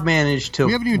have managed to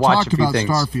We haven't even watch talked a few about things.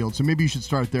 Starfield, so maybe you should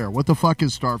start there. What the fuck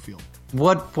is Starfield?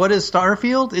 What is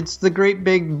Starfield? It's the great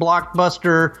big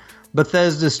blockbuster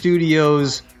Bethesda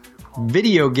Studios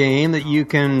video game that you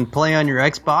can play on your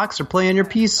Xbox or play on your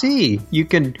PC. You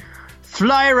can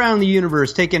fly around the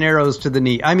universe taking arrows to the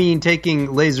knee. I mean, taking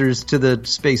lasers to the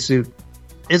spacesuit.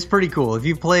 It's pretty cool. If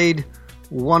you've played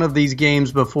one of these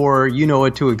games before, you know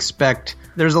what to expect.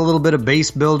 There's a little bit of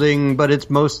base building, but it's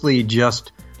mostly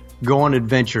just go on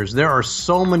adventures. There are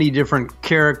so many different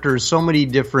characters, so many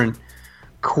different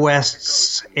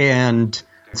quests and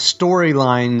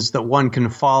storylines that one can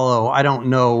follow. I don't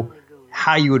know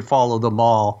how you would follow them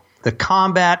all. The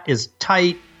combat is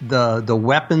tight. The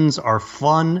weapons are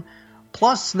fun.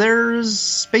 Plus, there's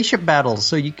spaceship battles,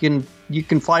 so you can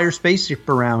fly your spaceship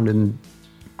around and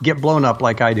get blown up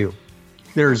like I do.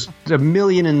 There's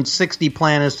 1,060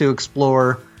 planets to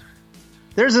explore.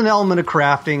 There's an element of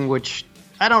crafting, which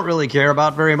I don't really care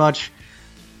about very much.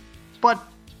 But,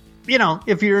 you know,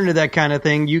 if you're into that kind of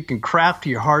thing, you can craft to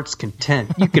your heart's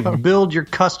content. You can build your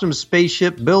custom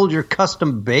spaceship, build your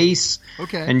custom base,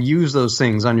 and use those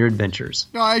things on your adventures.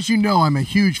 Now, as you know, I'm a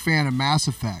huge fan of Mass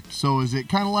Effect. So is it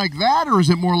kind of like that, or is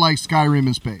it more like Skyrim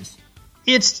in space?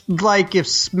 It's like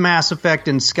if Mass Effect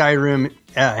and Skyrim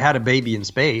had a baby in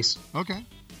space. Okay.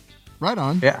 Right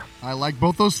on. Yeah. I like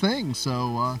both those things,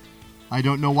 so I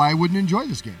don't know why I wouldn't enjoy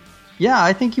this game. Yeah,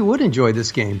 I think you would enjoy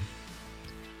this game.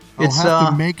 I'll have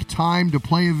to make time to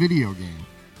play a video game.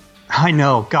 I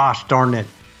know. Gosh darn it.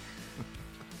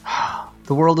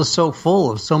 The world is so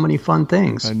full of so many fun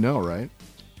things. I know, right?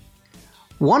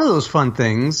 One of those fun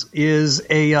things is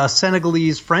a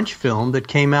Senegalese French film that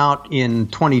came out in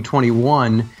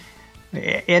 2021,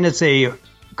 and it's a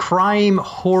crime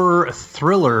horror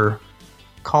thriller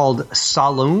called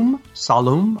Saloum.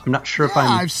 Saloum? I'm not sure if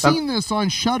I've seen this on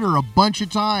Shudder a bunch of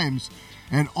times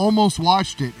and almost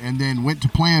watched it and then went to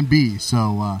Plan B.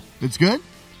 So it's good?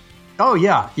 Oh,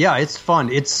 yeah. Yeah, it's fun.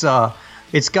 It's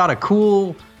got a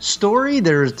cool story.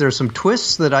 There's some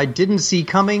twists that I didn't see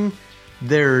coming.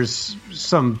 There's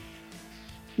some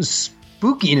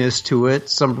spookiness to it.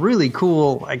 Some really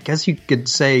cool, I guess you could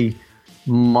say,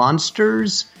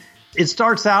 monsters. It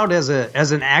starts out as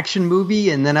an action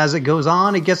movie, and then as it goes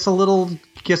on, it gets a little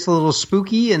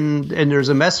spooky, and there's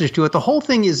a message to it. The whole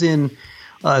thing is in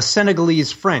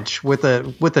Senegalese French with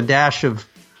a dash of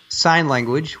sign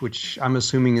language, which I'm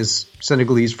assuming is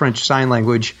Senegalese French sign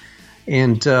language,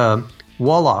 and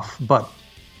Wolof. But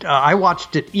I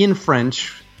watched it in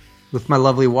French with my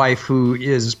lovely wife, who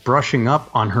is brushing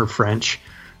up on her French,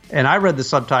 and I read the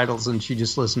subtitles, and she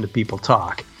just listened to people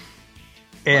talk.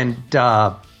 And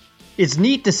it's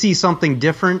neat to see something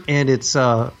different, and it's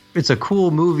a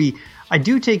cool movie. I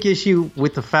do take issue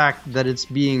with the fact that it's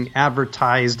being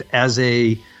advertised as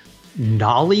a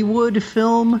Nollywood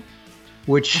film,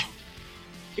 which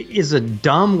is a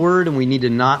dumb word, and we need to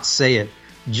not say it.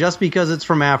 Just because it's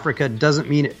from Africa doesn't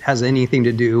mean it has anything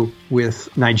to do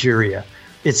with Nigeria.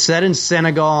 It's set in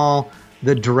Senegal.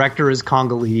 The director is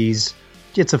Congolese.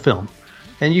 It's a film.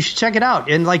 And you should check it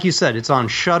out. And like you said, it's on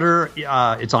Shudder.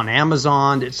 It's on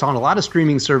Amazon. It's on a lot of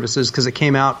streaming services because it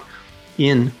came out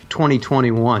in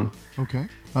 2021. Okay.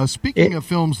 Speaking of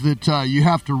films that you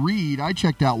have to read, I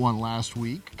checked out one last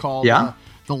week called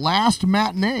The Last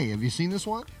Matinee. Have you seen this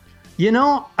one? You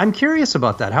know, I'm curious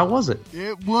about that. How was it?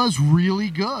 It was really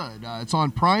good. It's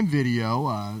on Prime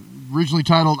Video, originally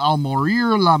titled Al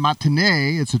Morir la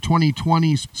Matinee. It's a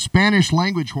 2020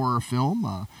 Spanish-language horror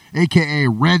film, a.k.a.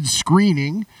 Red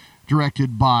Screening,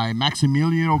 directed by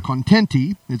Maximiliano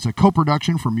Contenti. It's a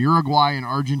co-production from Uruguay and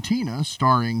Argentina,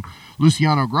 starring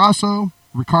Luciano Grasso,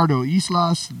 Ricardo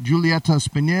Islas, Julieta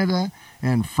Spinetta,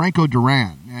 and Franco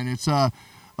Duran. And it's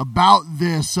about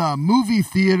this movie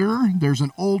theater. There's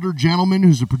an older gentleman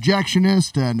who's a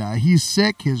projectionist, and he's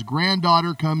sick. His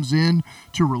granddaughter comes in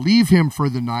to relieve him for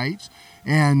the night.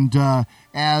 And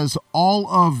as all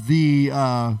of the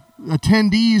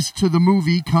attendees to the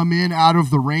movie come in out of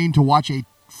the rain to watch a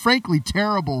frankly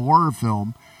terrible horror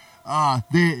film,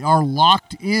 they are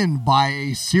locked in by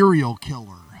a serial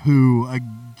killer who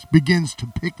begins to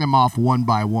pick them off one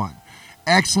by one.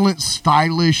 Excellent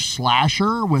stylish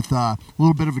slasher with a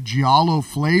little bit of a giallo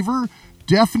flavor.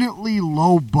 Definitely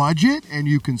low budget, and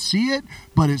you can see it,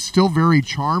 but it's still very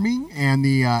charming, and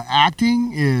the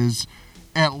acting is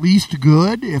at least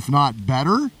good, if not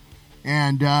better.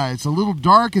 And it's a little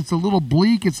dark, it's a little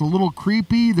bleak, it's a little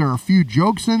creepy. There are a few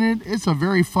jokes in it. It's a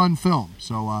very fun film.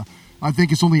 So I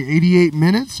think it's only 88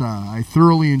 minutes. I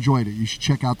thoroughly enjoyed it. You should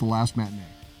check out The Last Matinee.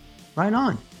 Right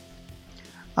on.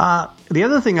 The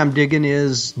other thing I'm digging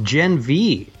is Gen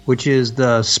V, which is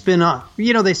the spin-off.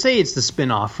 You know, they say it's the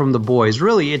spin-off from The Boys.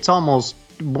 Really, it's almost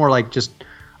more like just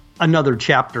another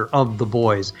chapter of The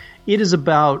Boys. It is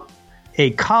about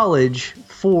a college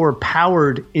for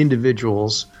powered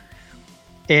individuals.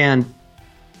 And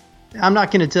I'm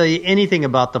not going to tell you anything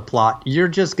about the plot. You're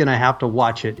just going to have to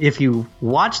watch it. If you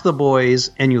watch The Boys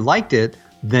and you liked it,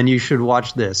 then you should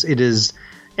watch this. It is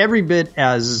every bit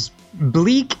as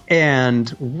bleak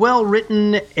and well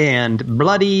written and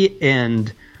bloody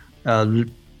and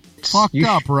fucked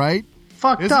up, right?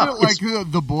 Fucked Isn't up. Isn't it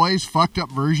like the Boys' fucked up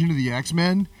version of the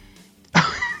X-Men?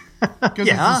 Because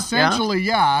Yeah, it's essentially,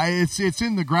 it's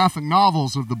in the graphic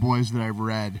novels of the Boys that I've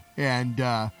read,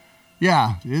 and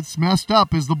it's messed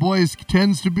up as the Boys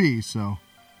tends to be. So,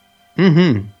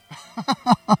 in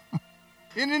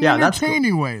an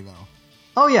entertaining way, though.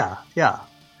 Oh yeah.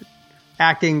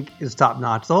 Acting is top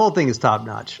notch. The whole thing is top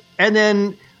notch. And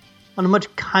then on a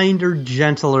much kinder,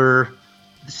 gentler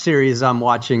series I'm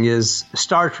watching is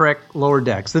Star Trek Lower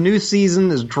Decks. The new season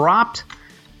is dropped,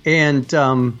 and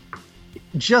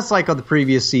just like on the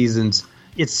previous seasons,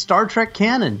 it's Star Trek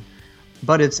canon,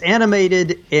 but it's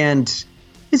animated and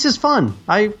it's just fun.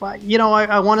 I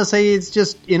want to say it's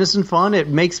just innocent fun. It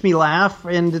makes me laugh,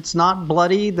 and it's not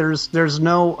bloody. There's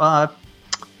no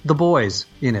The Boys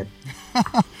in it.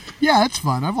 Yeah, it's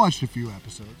fun. I've watched a few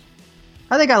episodes.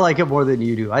 I think I like it more than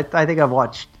you do. I think I've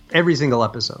watched every single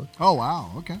episode. Oh, wow.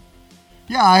 Okay.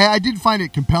 Yeah, I did find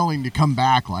it compelling to come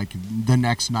back like the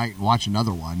next night and watch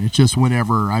another one. It's just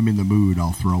whenever I'm in the mood,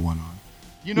 I'll throw one on.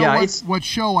 You know what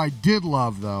show I did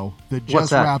love, though, that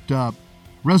just wrapped up?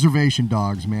 Reservation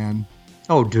Dogs, man.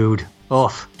 Oh, dude. Oh,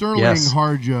 Sterling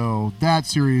Harjo, that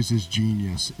series is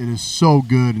genius. It is so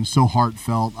good and so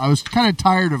heartfelt. I was kind of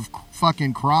tired of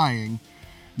fucking crying.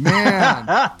 Man,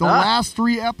 the last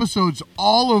 3 episodes,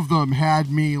 all of them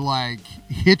had me, like,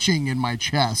 hitching in my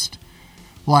chest.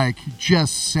 Like,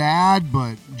 just sad,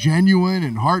 but genuine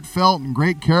and heartfelt and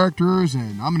great characters,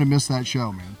 and I'm going to miss that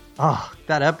show, man. Oh,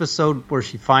 that episode where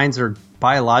she finds her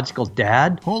biological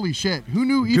dad? Holy shit. Who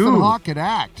knew Ethan Hawke could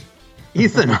act?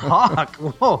 Ethan Hawke,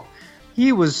 whoa.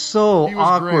 He was so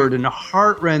awkward great. And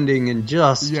heartrending and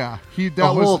just the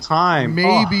whole time.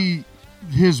 Maybe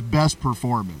his best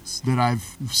performance that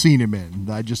I've seen him in.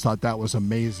 I just thought that was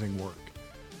amazing work.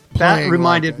 That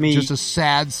reminded me. Just a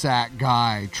sad sack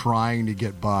guy trying to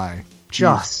get by.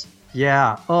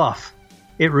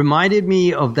 It reminded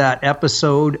me of that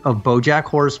episode of BoJack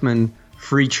Horseman,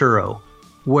 Free Churro,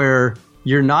 where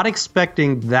you're not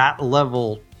expecting that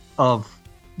level of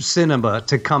cinema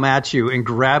to come at you and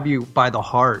grab you by the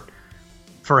heart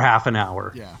for half an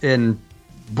hour. Yeah. And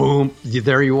boom,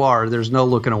 there you are. There's no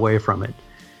looking away from it.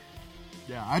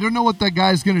 Yeah, I don't know what that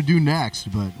guy's going to do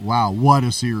next, but wow, what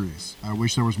a series. I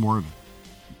wish there was more of it.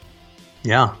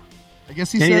 Yeah. I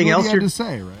guess he said what he had to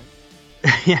say, right?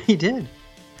 Yeah, he did.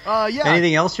 Yeah.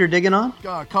 Anything else you're digging on?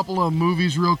 A couple of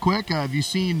movies real quick. Have you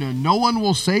seen No One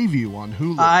Will Save You on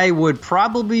Hulu? I would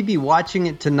probably be watching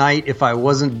it tonight if I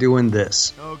wasn't doing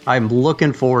this. Okay. I'm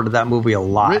looking forward to that movie a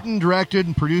lot. Written, directed,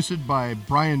 and produced by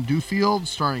Brian Dufield,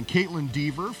 starring Caitlin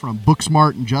Dever from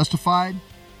Booksmart and Justified.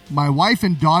 My wife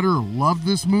and daughter loved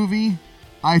this movie.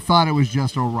 I thought it was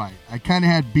just all right. I kind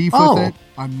of had beef with it.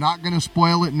 I'm not going to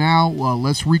spoil it now. Well,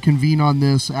 let's reconvene on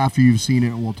this after you've seen it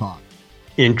and we'll talk.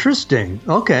 Interesting.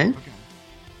 Okay.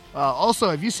 Also,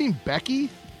 have you seen Becky?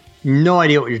 No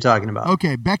idea what you're talking about.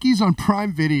 Okay, Becky's on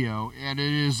Prime Video, and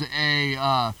it is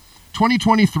a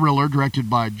 2020 thriller directed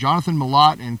by Jonathan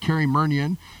Milott and Carrie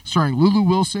Murnion, starring Lulu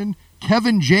Wilson,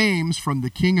 Kevin James from The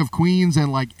King of Queens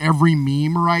and like every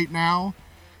meme right now,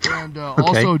 and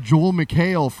also Joel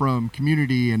McHale from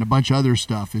Community and a bunch of other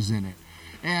stuff is in it.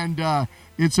 And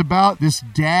it's about this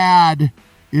dad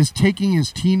is taking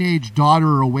his teenage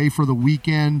daughter away for the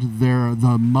weekend.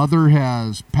 The mother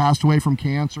has passed away from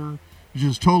cancer, which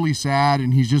is totally sad,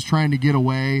 and he's just trying to get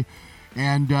away.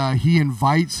 And he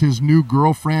invites his new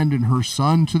girlfriend and her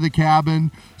son to the cabin.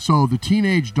 So the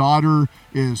teenage daughter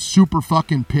is super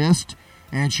fucking pissed,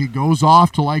 and she goes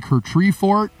off to like her tree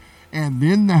fort. And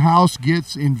then the house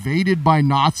gets invaded by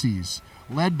Nazis,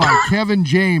 led by Kevin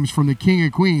James from The King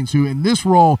of Queens, who in this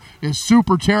role is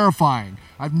super terrifying.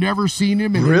 I've never seen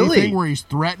him in anything where he's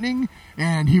threatening,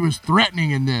 and he was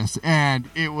threatening in this, and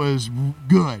it was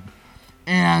good.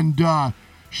 And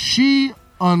she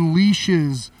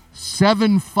unleashes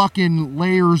 7 fucking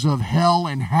layers of hell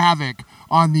and havoc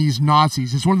on these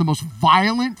Nazis. It's one of the most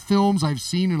violent films I've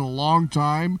seen in a long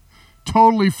time.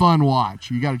 Totally fun watch.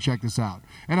 You got to check this out.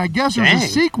 And I guess there's a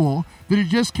sequel that it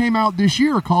just came out this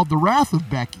year called The Wrath of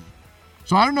Becky.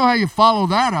 So I don't know how you follow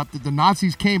that up, that the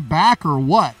Nazis came back or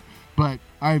what, but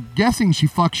I'm guessing she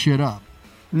fucked shit up.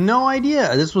 No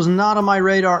idea. This was not on my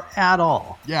radar at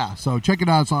all. Yeah, so check it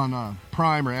out. It's on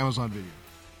Prime or Amazon Video.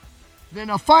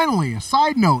 Then finally, a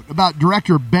side note about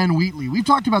director Ben Wheatley. We've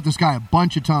talked about this guy a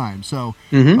bunch of times. So,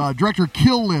 director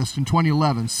Kill List in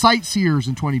 2011, Sightseers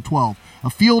in 2012, A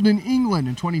Field in England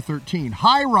in 2013,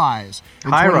 High Rise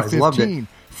in 2015, loved it.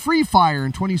 Free Fire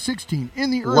in 2016,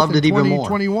 In the Earth in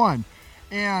 2021.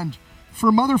 And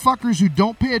for motherfuckers who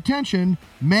don't pay attention,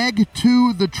 Meg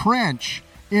 2 The Trench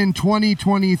in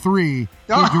 2023 he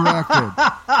directed.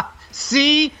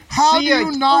 How do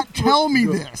you not tell me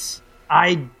this?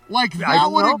 That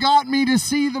would have got me to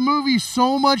see the movie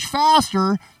so much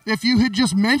faster if you had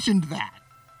just mentioned that.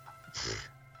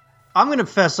 I'm going to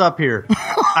fess up here.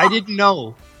 I didn't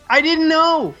know.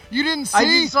 You didn't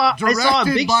see?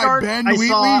 Directed by Ben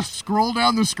Wheatley. Scroll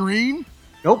down the screen.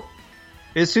 Nope.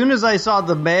 As soon as I saw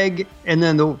the Meg and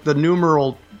then the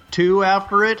numeral 2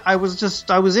 after it, I was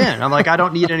in. I'm like, I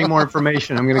don't need any more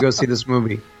information. I'm going to go see this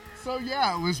movie. So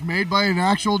yeah, it was made by an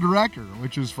actual director,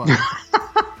 which is fun.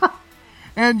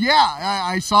 And yeah,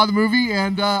 I saw the movie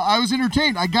and I was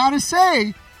entertained. I gotta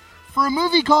say, for a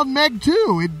movie called Meg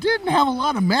 2, it didn't have a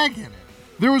lot of Meg in it.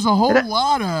 There was a whole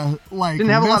lot of like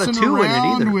didn't have a lot of two in it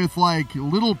either. With like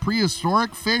little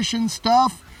prehistoric fish and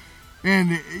stuff.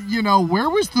 And you know, where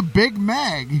was the big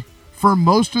Meg for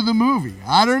most of the movie?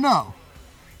 I don't know.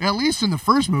 At least in the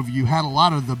first movie, you had a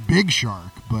lot of the big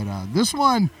shark, but this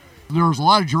one, There was a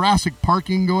lot of Jurassic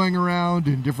Parking going around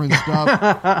and different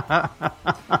stuff.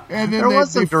 And then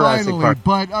they finally,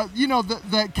 but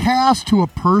that cast to a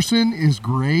person is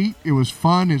great. It was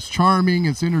fun. It's charming.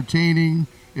 It's entertaining.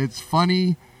 It's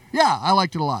funny. Yeah, I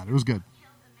liked it a lot. It was good.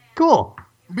 Cool.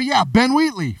 But yeah, Ben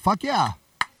Wheatley. Fuck yeah.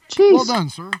 Jeez. Well done,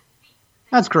 sir.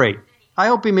 That's great. I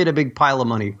hope he made a big pile of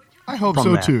money. I hope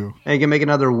so too. And he can make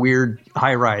another weird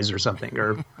high rise or something,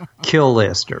 or Kill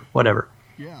List or whatever.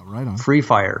 Yeah, right on. Free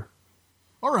Fire.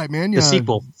 All right, man. The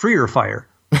sequel, Freer Fire.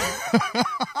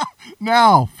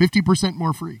 Now, 50%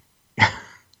 more free.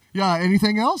 Yeah,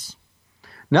 anything else?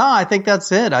 No, I think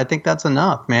that's it. I think that's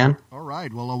enough, man. All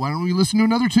right. Well, why don't we listen to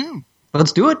another tune?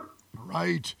 Let's do it. All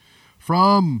right.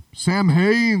 From Sam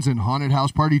Haynes and Haunted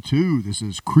House Party 2, this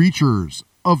is Creatures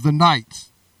of the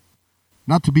Night.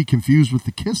 Not to be confused with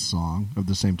the Kiss song of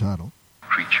the same title.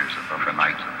 Creatures of the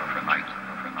night, of the night,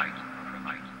 of the night, of the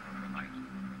night, of the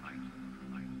night, of the night.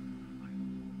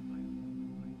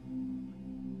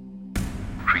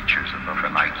 Creatures of the night, of the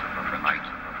night, of the night,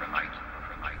 of the night.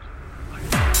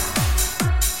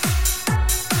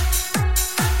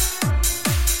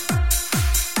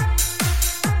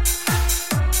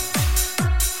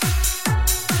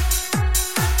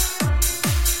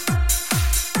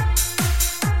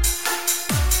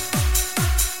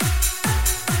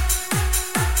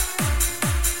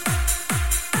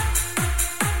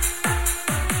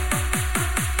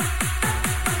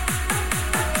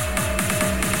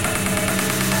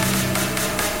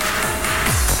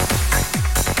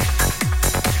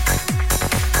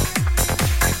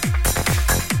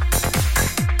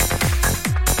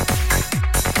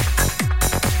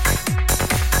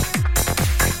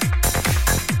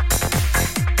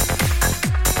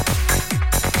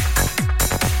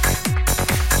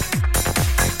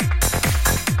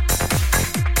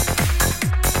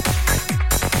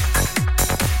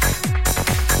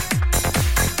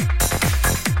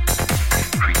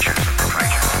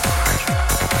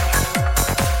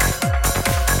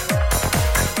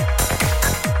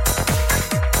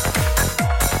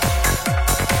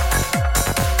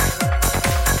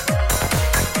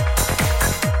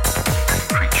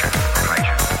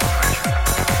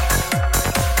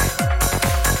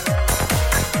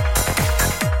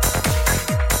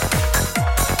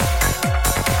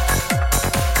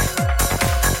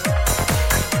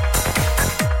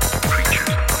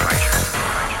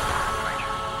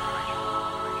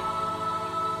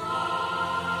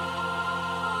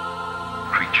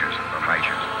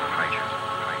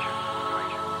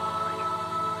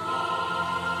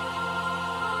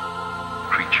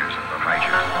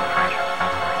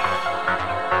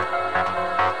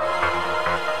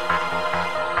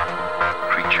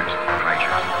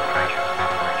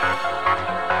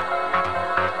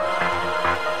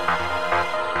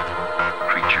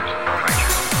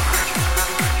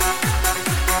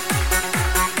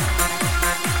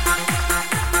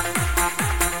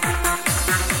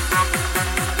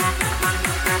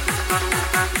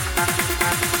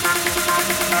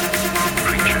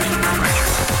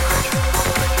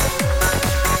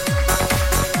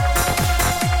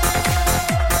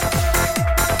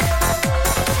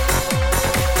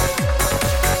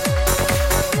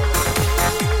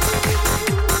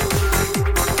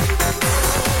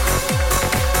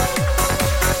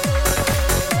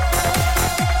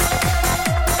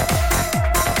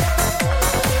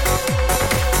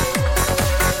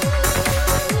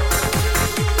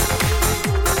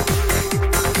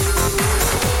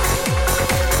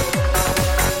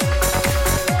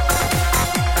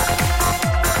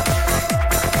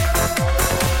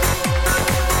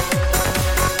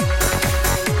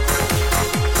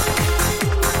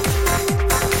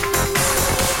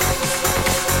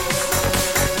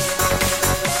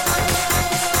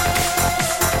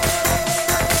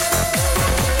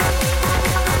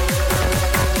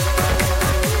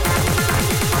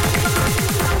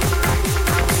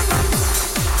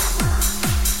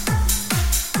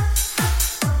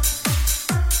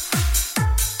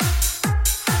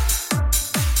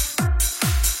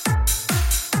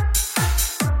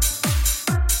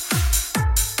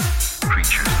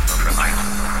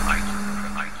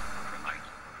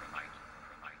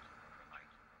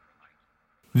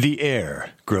 The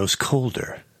air grows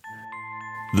colder.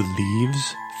 The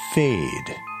leaves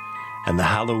fade, and the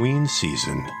Halloween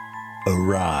season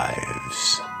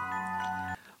arrives.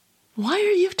 Why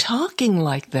are you talking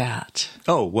like that?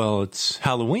 Oh, well, it's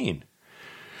Halloween.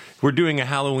 We're doing a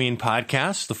Halloween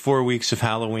podcast, the 4 weeks of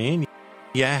Halloween.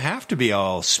 You have to be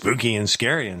all spooky and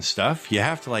scary and stuff. You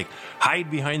have to,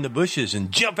 hide behind the bushes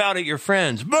and jump out at your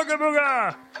friends.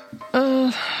 Booga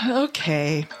booga!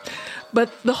 Okay. But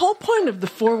the whole point of the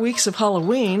 4 weeks of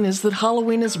Halloween is that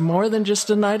Halloween is more than just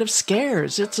a night of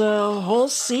scares. It's a whole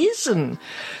season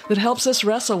that helps us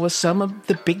wrestle with some of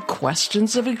the big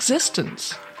questions of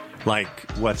existence. Like,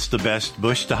 what's the best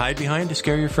bush to hide behind to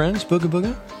scare your friends, Booga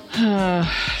Booga?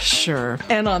 Sure.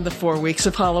 And on the 4 weeks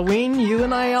of Halloween, you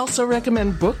and I also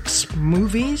recommend books,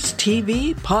 movies,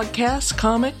 TV, podcasts,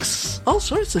 comics, all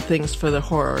sorts of things for the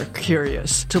horror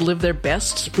curious to live their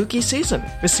best spooky season.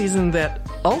 A season that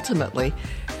ultimately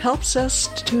helps us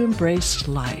to embrace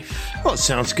life. Well,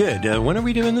 sounds good. When are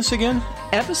we doing this again?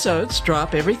 Episodes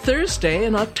drop every Thursday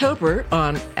in October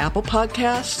on Apple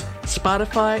Podcasts,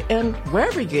 Spotify, and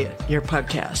wherever you get your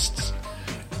podcasts.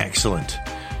 Excellent.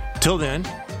 Till then,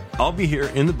 I'll be here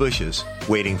in the bushes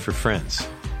waiting for friends.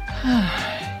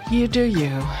 You do you.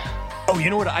 Oh,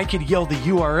 you know what? I could yell the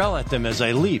URL at them as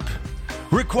I leap.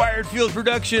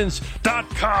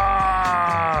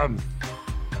 RequiredFieldProductions.com!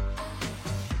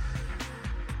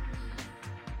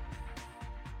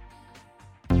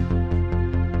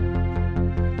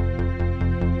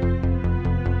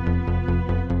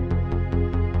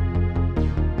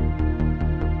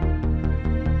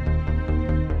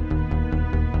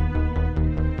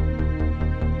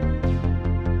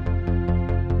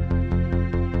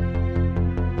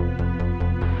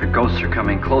 Ghosts are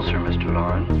coming closer, Mr.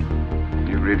 Lauren.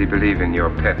 You really believe in your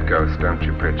pet ghost, don't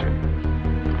you, Pritchard?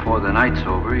 Before the night's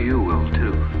over, you will,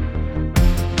 too.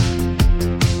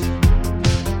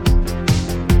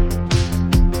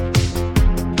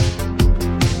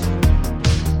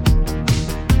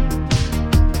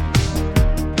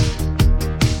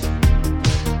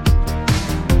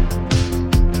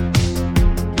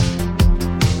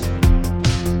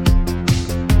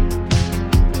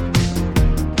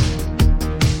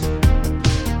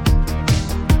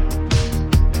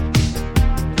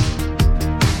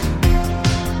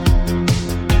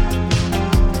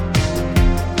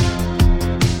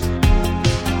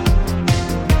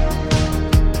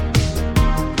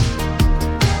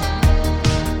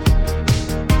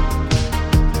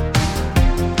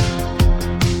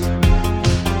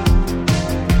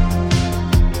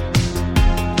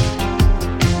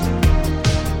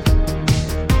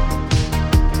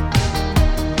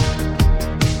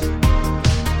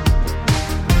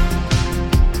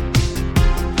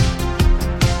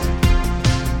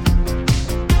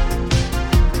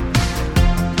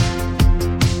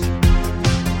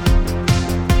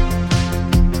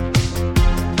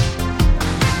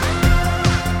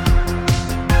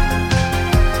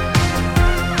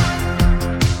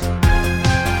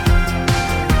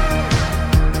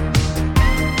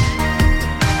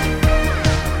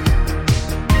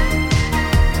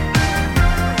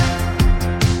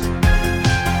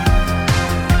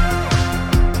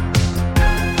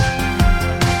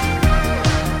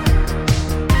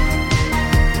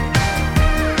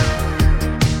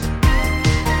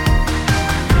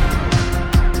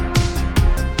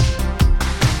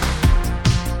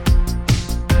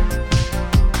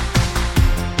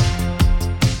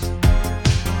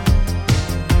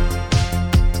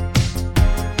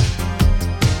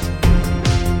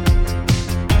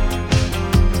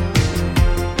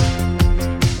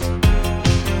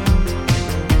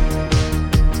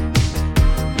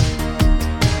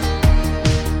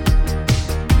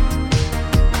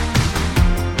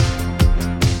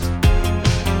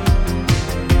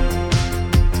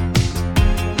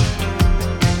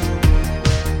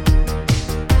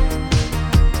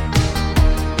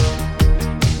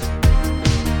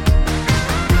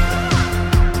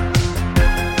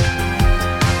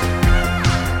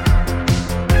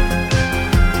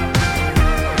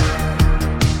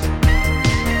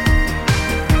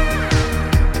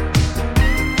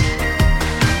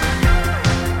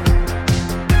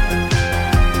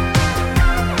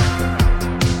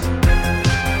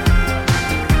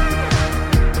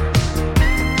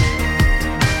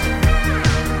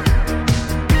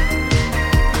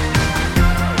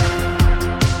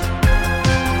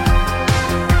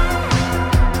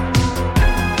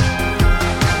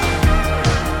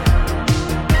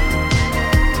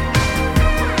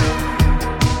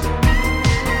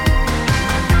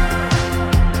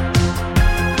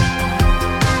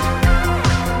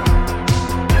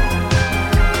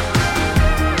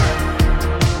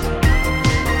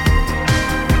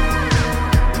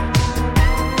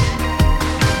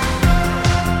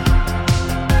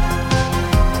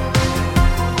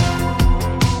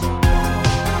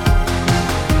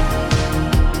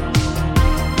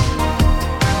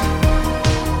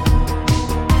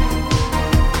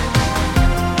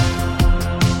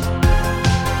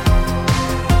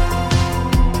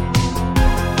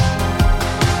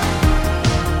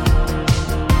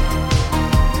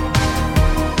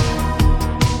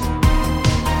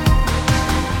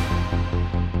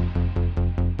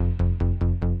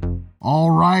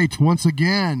 All right, once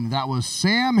again, that was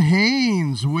Sam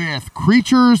Haynes with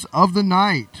Creatures of the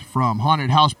Night from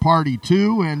Haunted House Party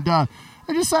 2, and I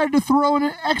decided to throw in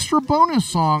an extra bonus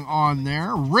song on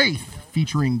there, Wraith,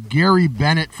 featuring Gary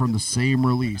Bennett from the same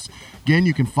release. Again,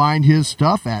 you can find his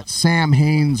stuff at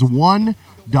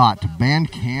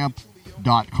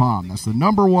samhaynes1.bandcamp.com. That's the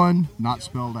number 1, not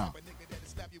spelled out.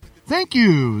 Thank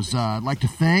yous. I'd like to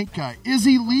thank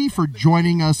IZZY Lee for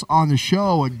joining us on the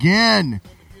show again.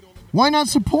 Why not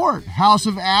support House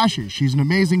of Ashes? She's an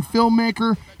amazing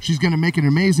filmmaker. She's going to make an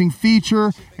amazing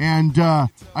feature, and I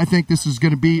think this is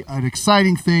going to be an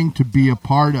exciting thing to be a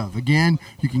part of. Again,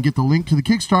 you can get the link to the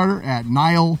Kickstarter at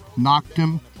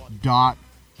NIHIL.com.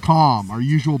 Our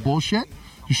usual bullshit.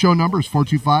 The show number is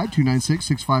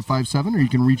 425-296-6557, or you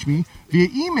can reach me via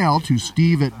email to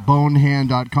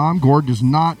steve@bonehand.com. Gord does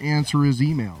not answer his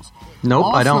emails. Nope,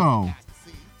 also, I don't.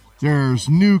 There's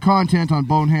new content on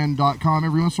bonehand.com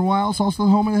every once in a while. It's also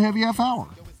the home of the Heavy Half Hour.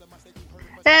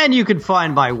 And you can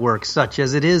find my work such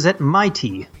as it is at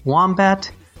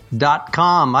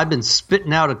mightywombat.com. I've been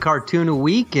spitting out a cartoon a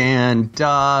week, and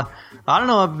I don't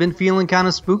know, I've been feeling kind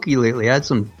of spooky lately. I had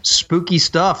some spooky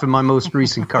stuff in my most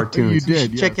recent cartoons. You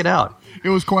did, should check it out. It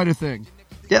was quite a thing.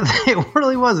 Yeah, it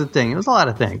really was a thing. It was a lot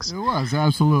of things. It was,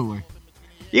 absolutely.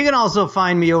 You can also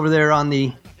find me over there on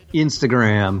the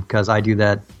Instagram, because I do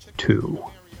that too.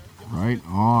 Right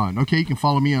on. Okay, you can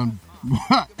follow me on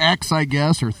X, I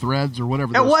guess, or Threads, or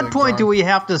whatever. At what point do we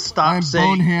have to stop I'm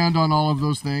saying Bonehand on all of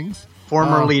those things?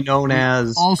 Formerly known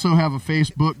as. Also have a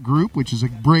Facebook group, which is a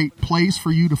great place for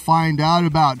you to find out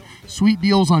about sweet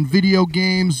deals on video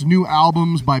games, new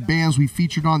albums by bands we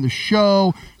featured on the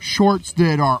show, shorts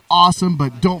that are awesome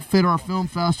but don't fit our film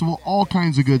festival, all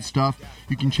kinds of good stuff.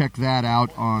 You can check that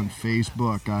out on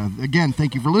Facebook. Again,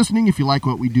 thank you for listening. If you like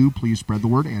what we do, please spread the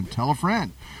word and tell a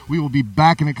friend. We will be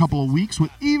back in a couple of weeks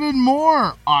with even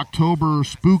more October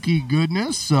spooky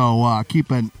goodness, so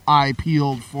keep an eye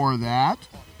peeled for that.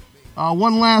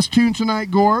 One last tune tonight,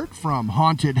 Gord, from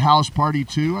Haunted House Party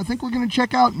 2. I think we're going to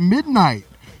check out Midnight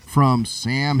from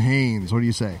Sam Haynes. What do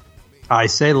you say? I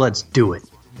say let's do it.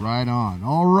 Right on.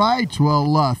 All right.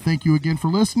 Well, thank you again for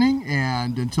listening,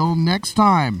 and until next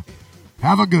time,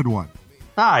 have a good one.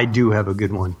 I do have a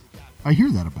good one. I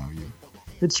hear that about you.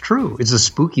 It's true. It's a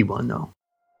spooky one, though.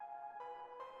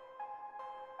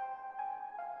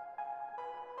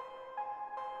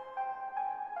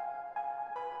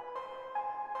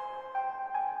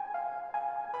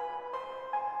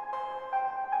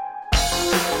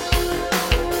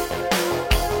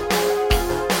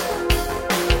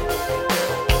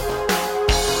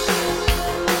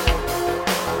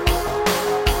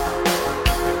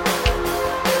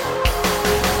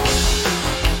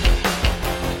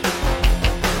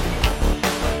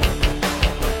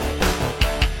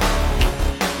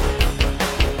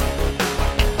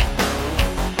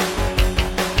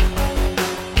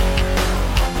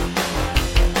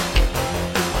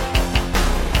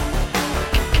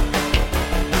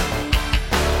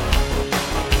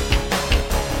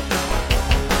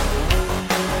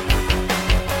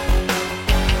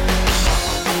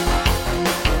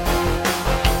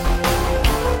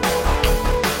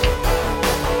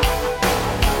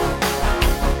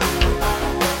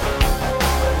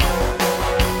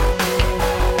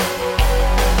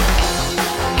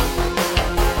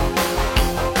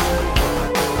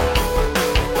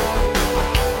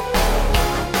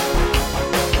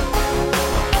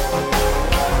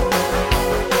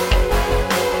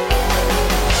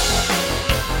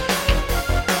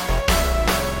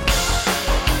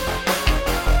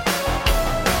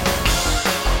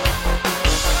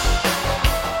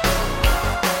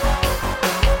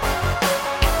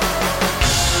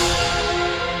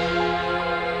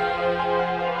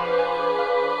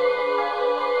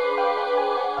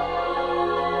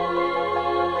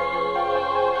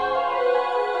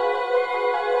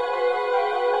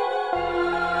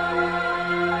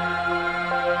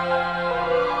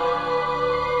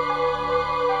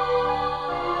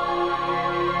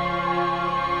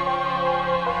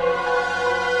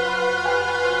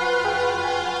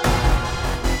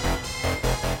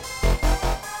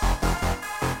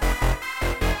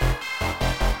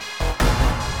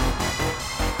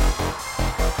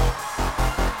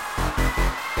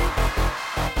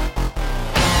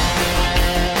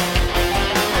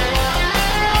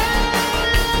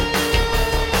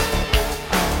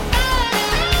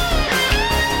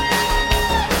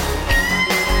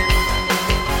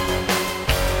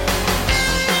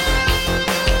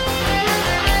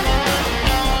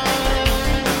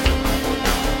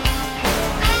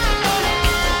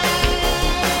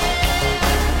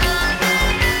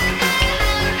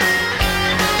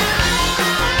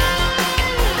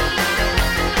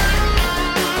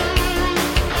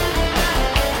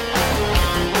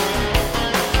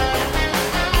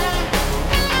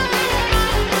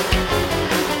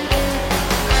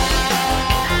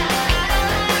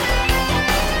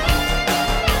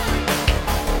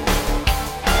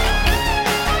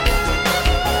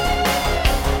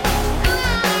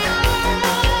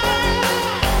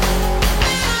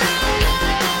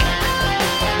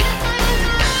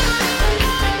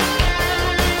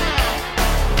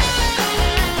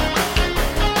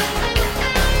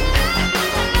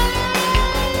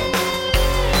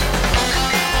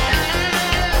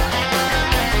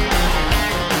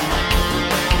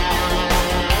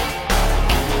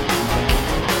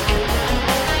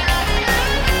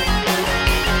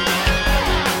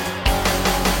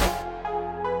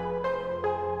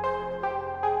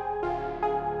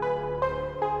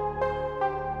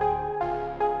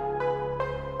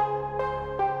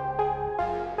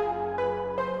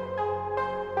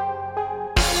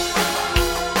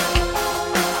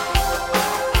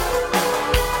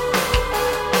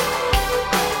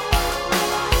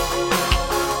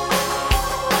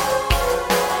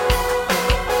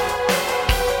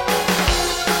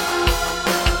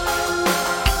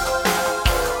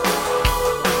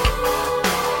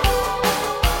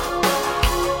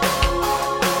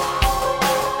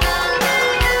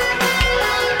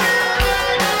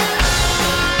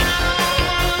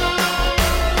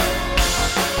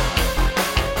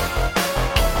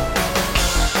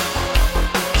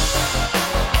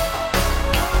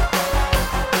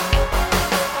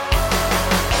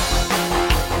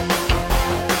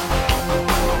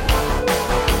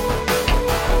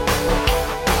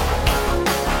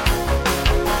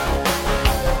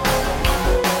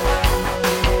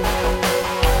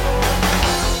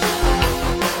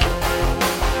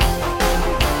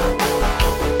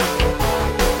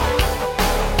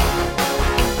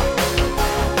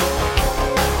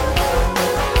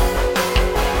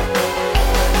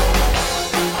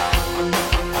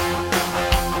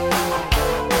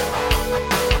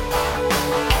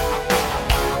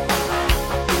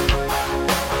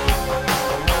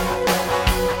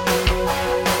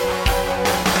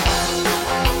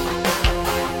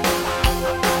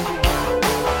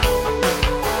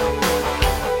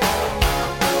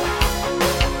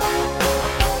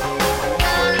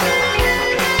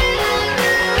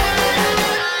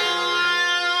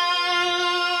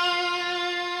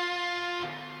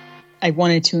 I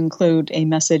wanted to include a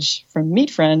message from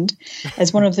Meat Friend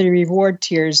as one of the reward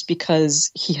tiers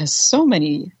because he has so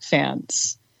many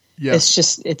fans. Yes.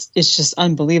 It's just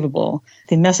unbelievable.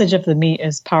 The message of the meat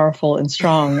is powerful and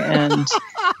strong, and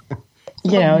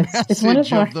you know, it's one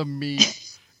of the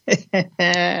meat.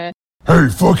 Hey,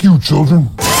 fuck you, children.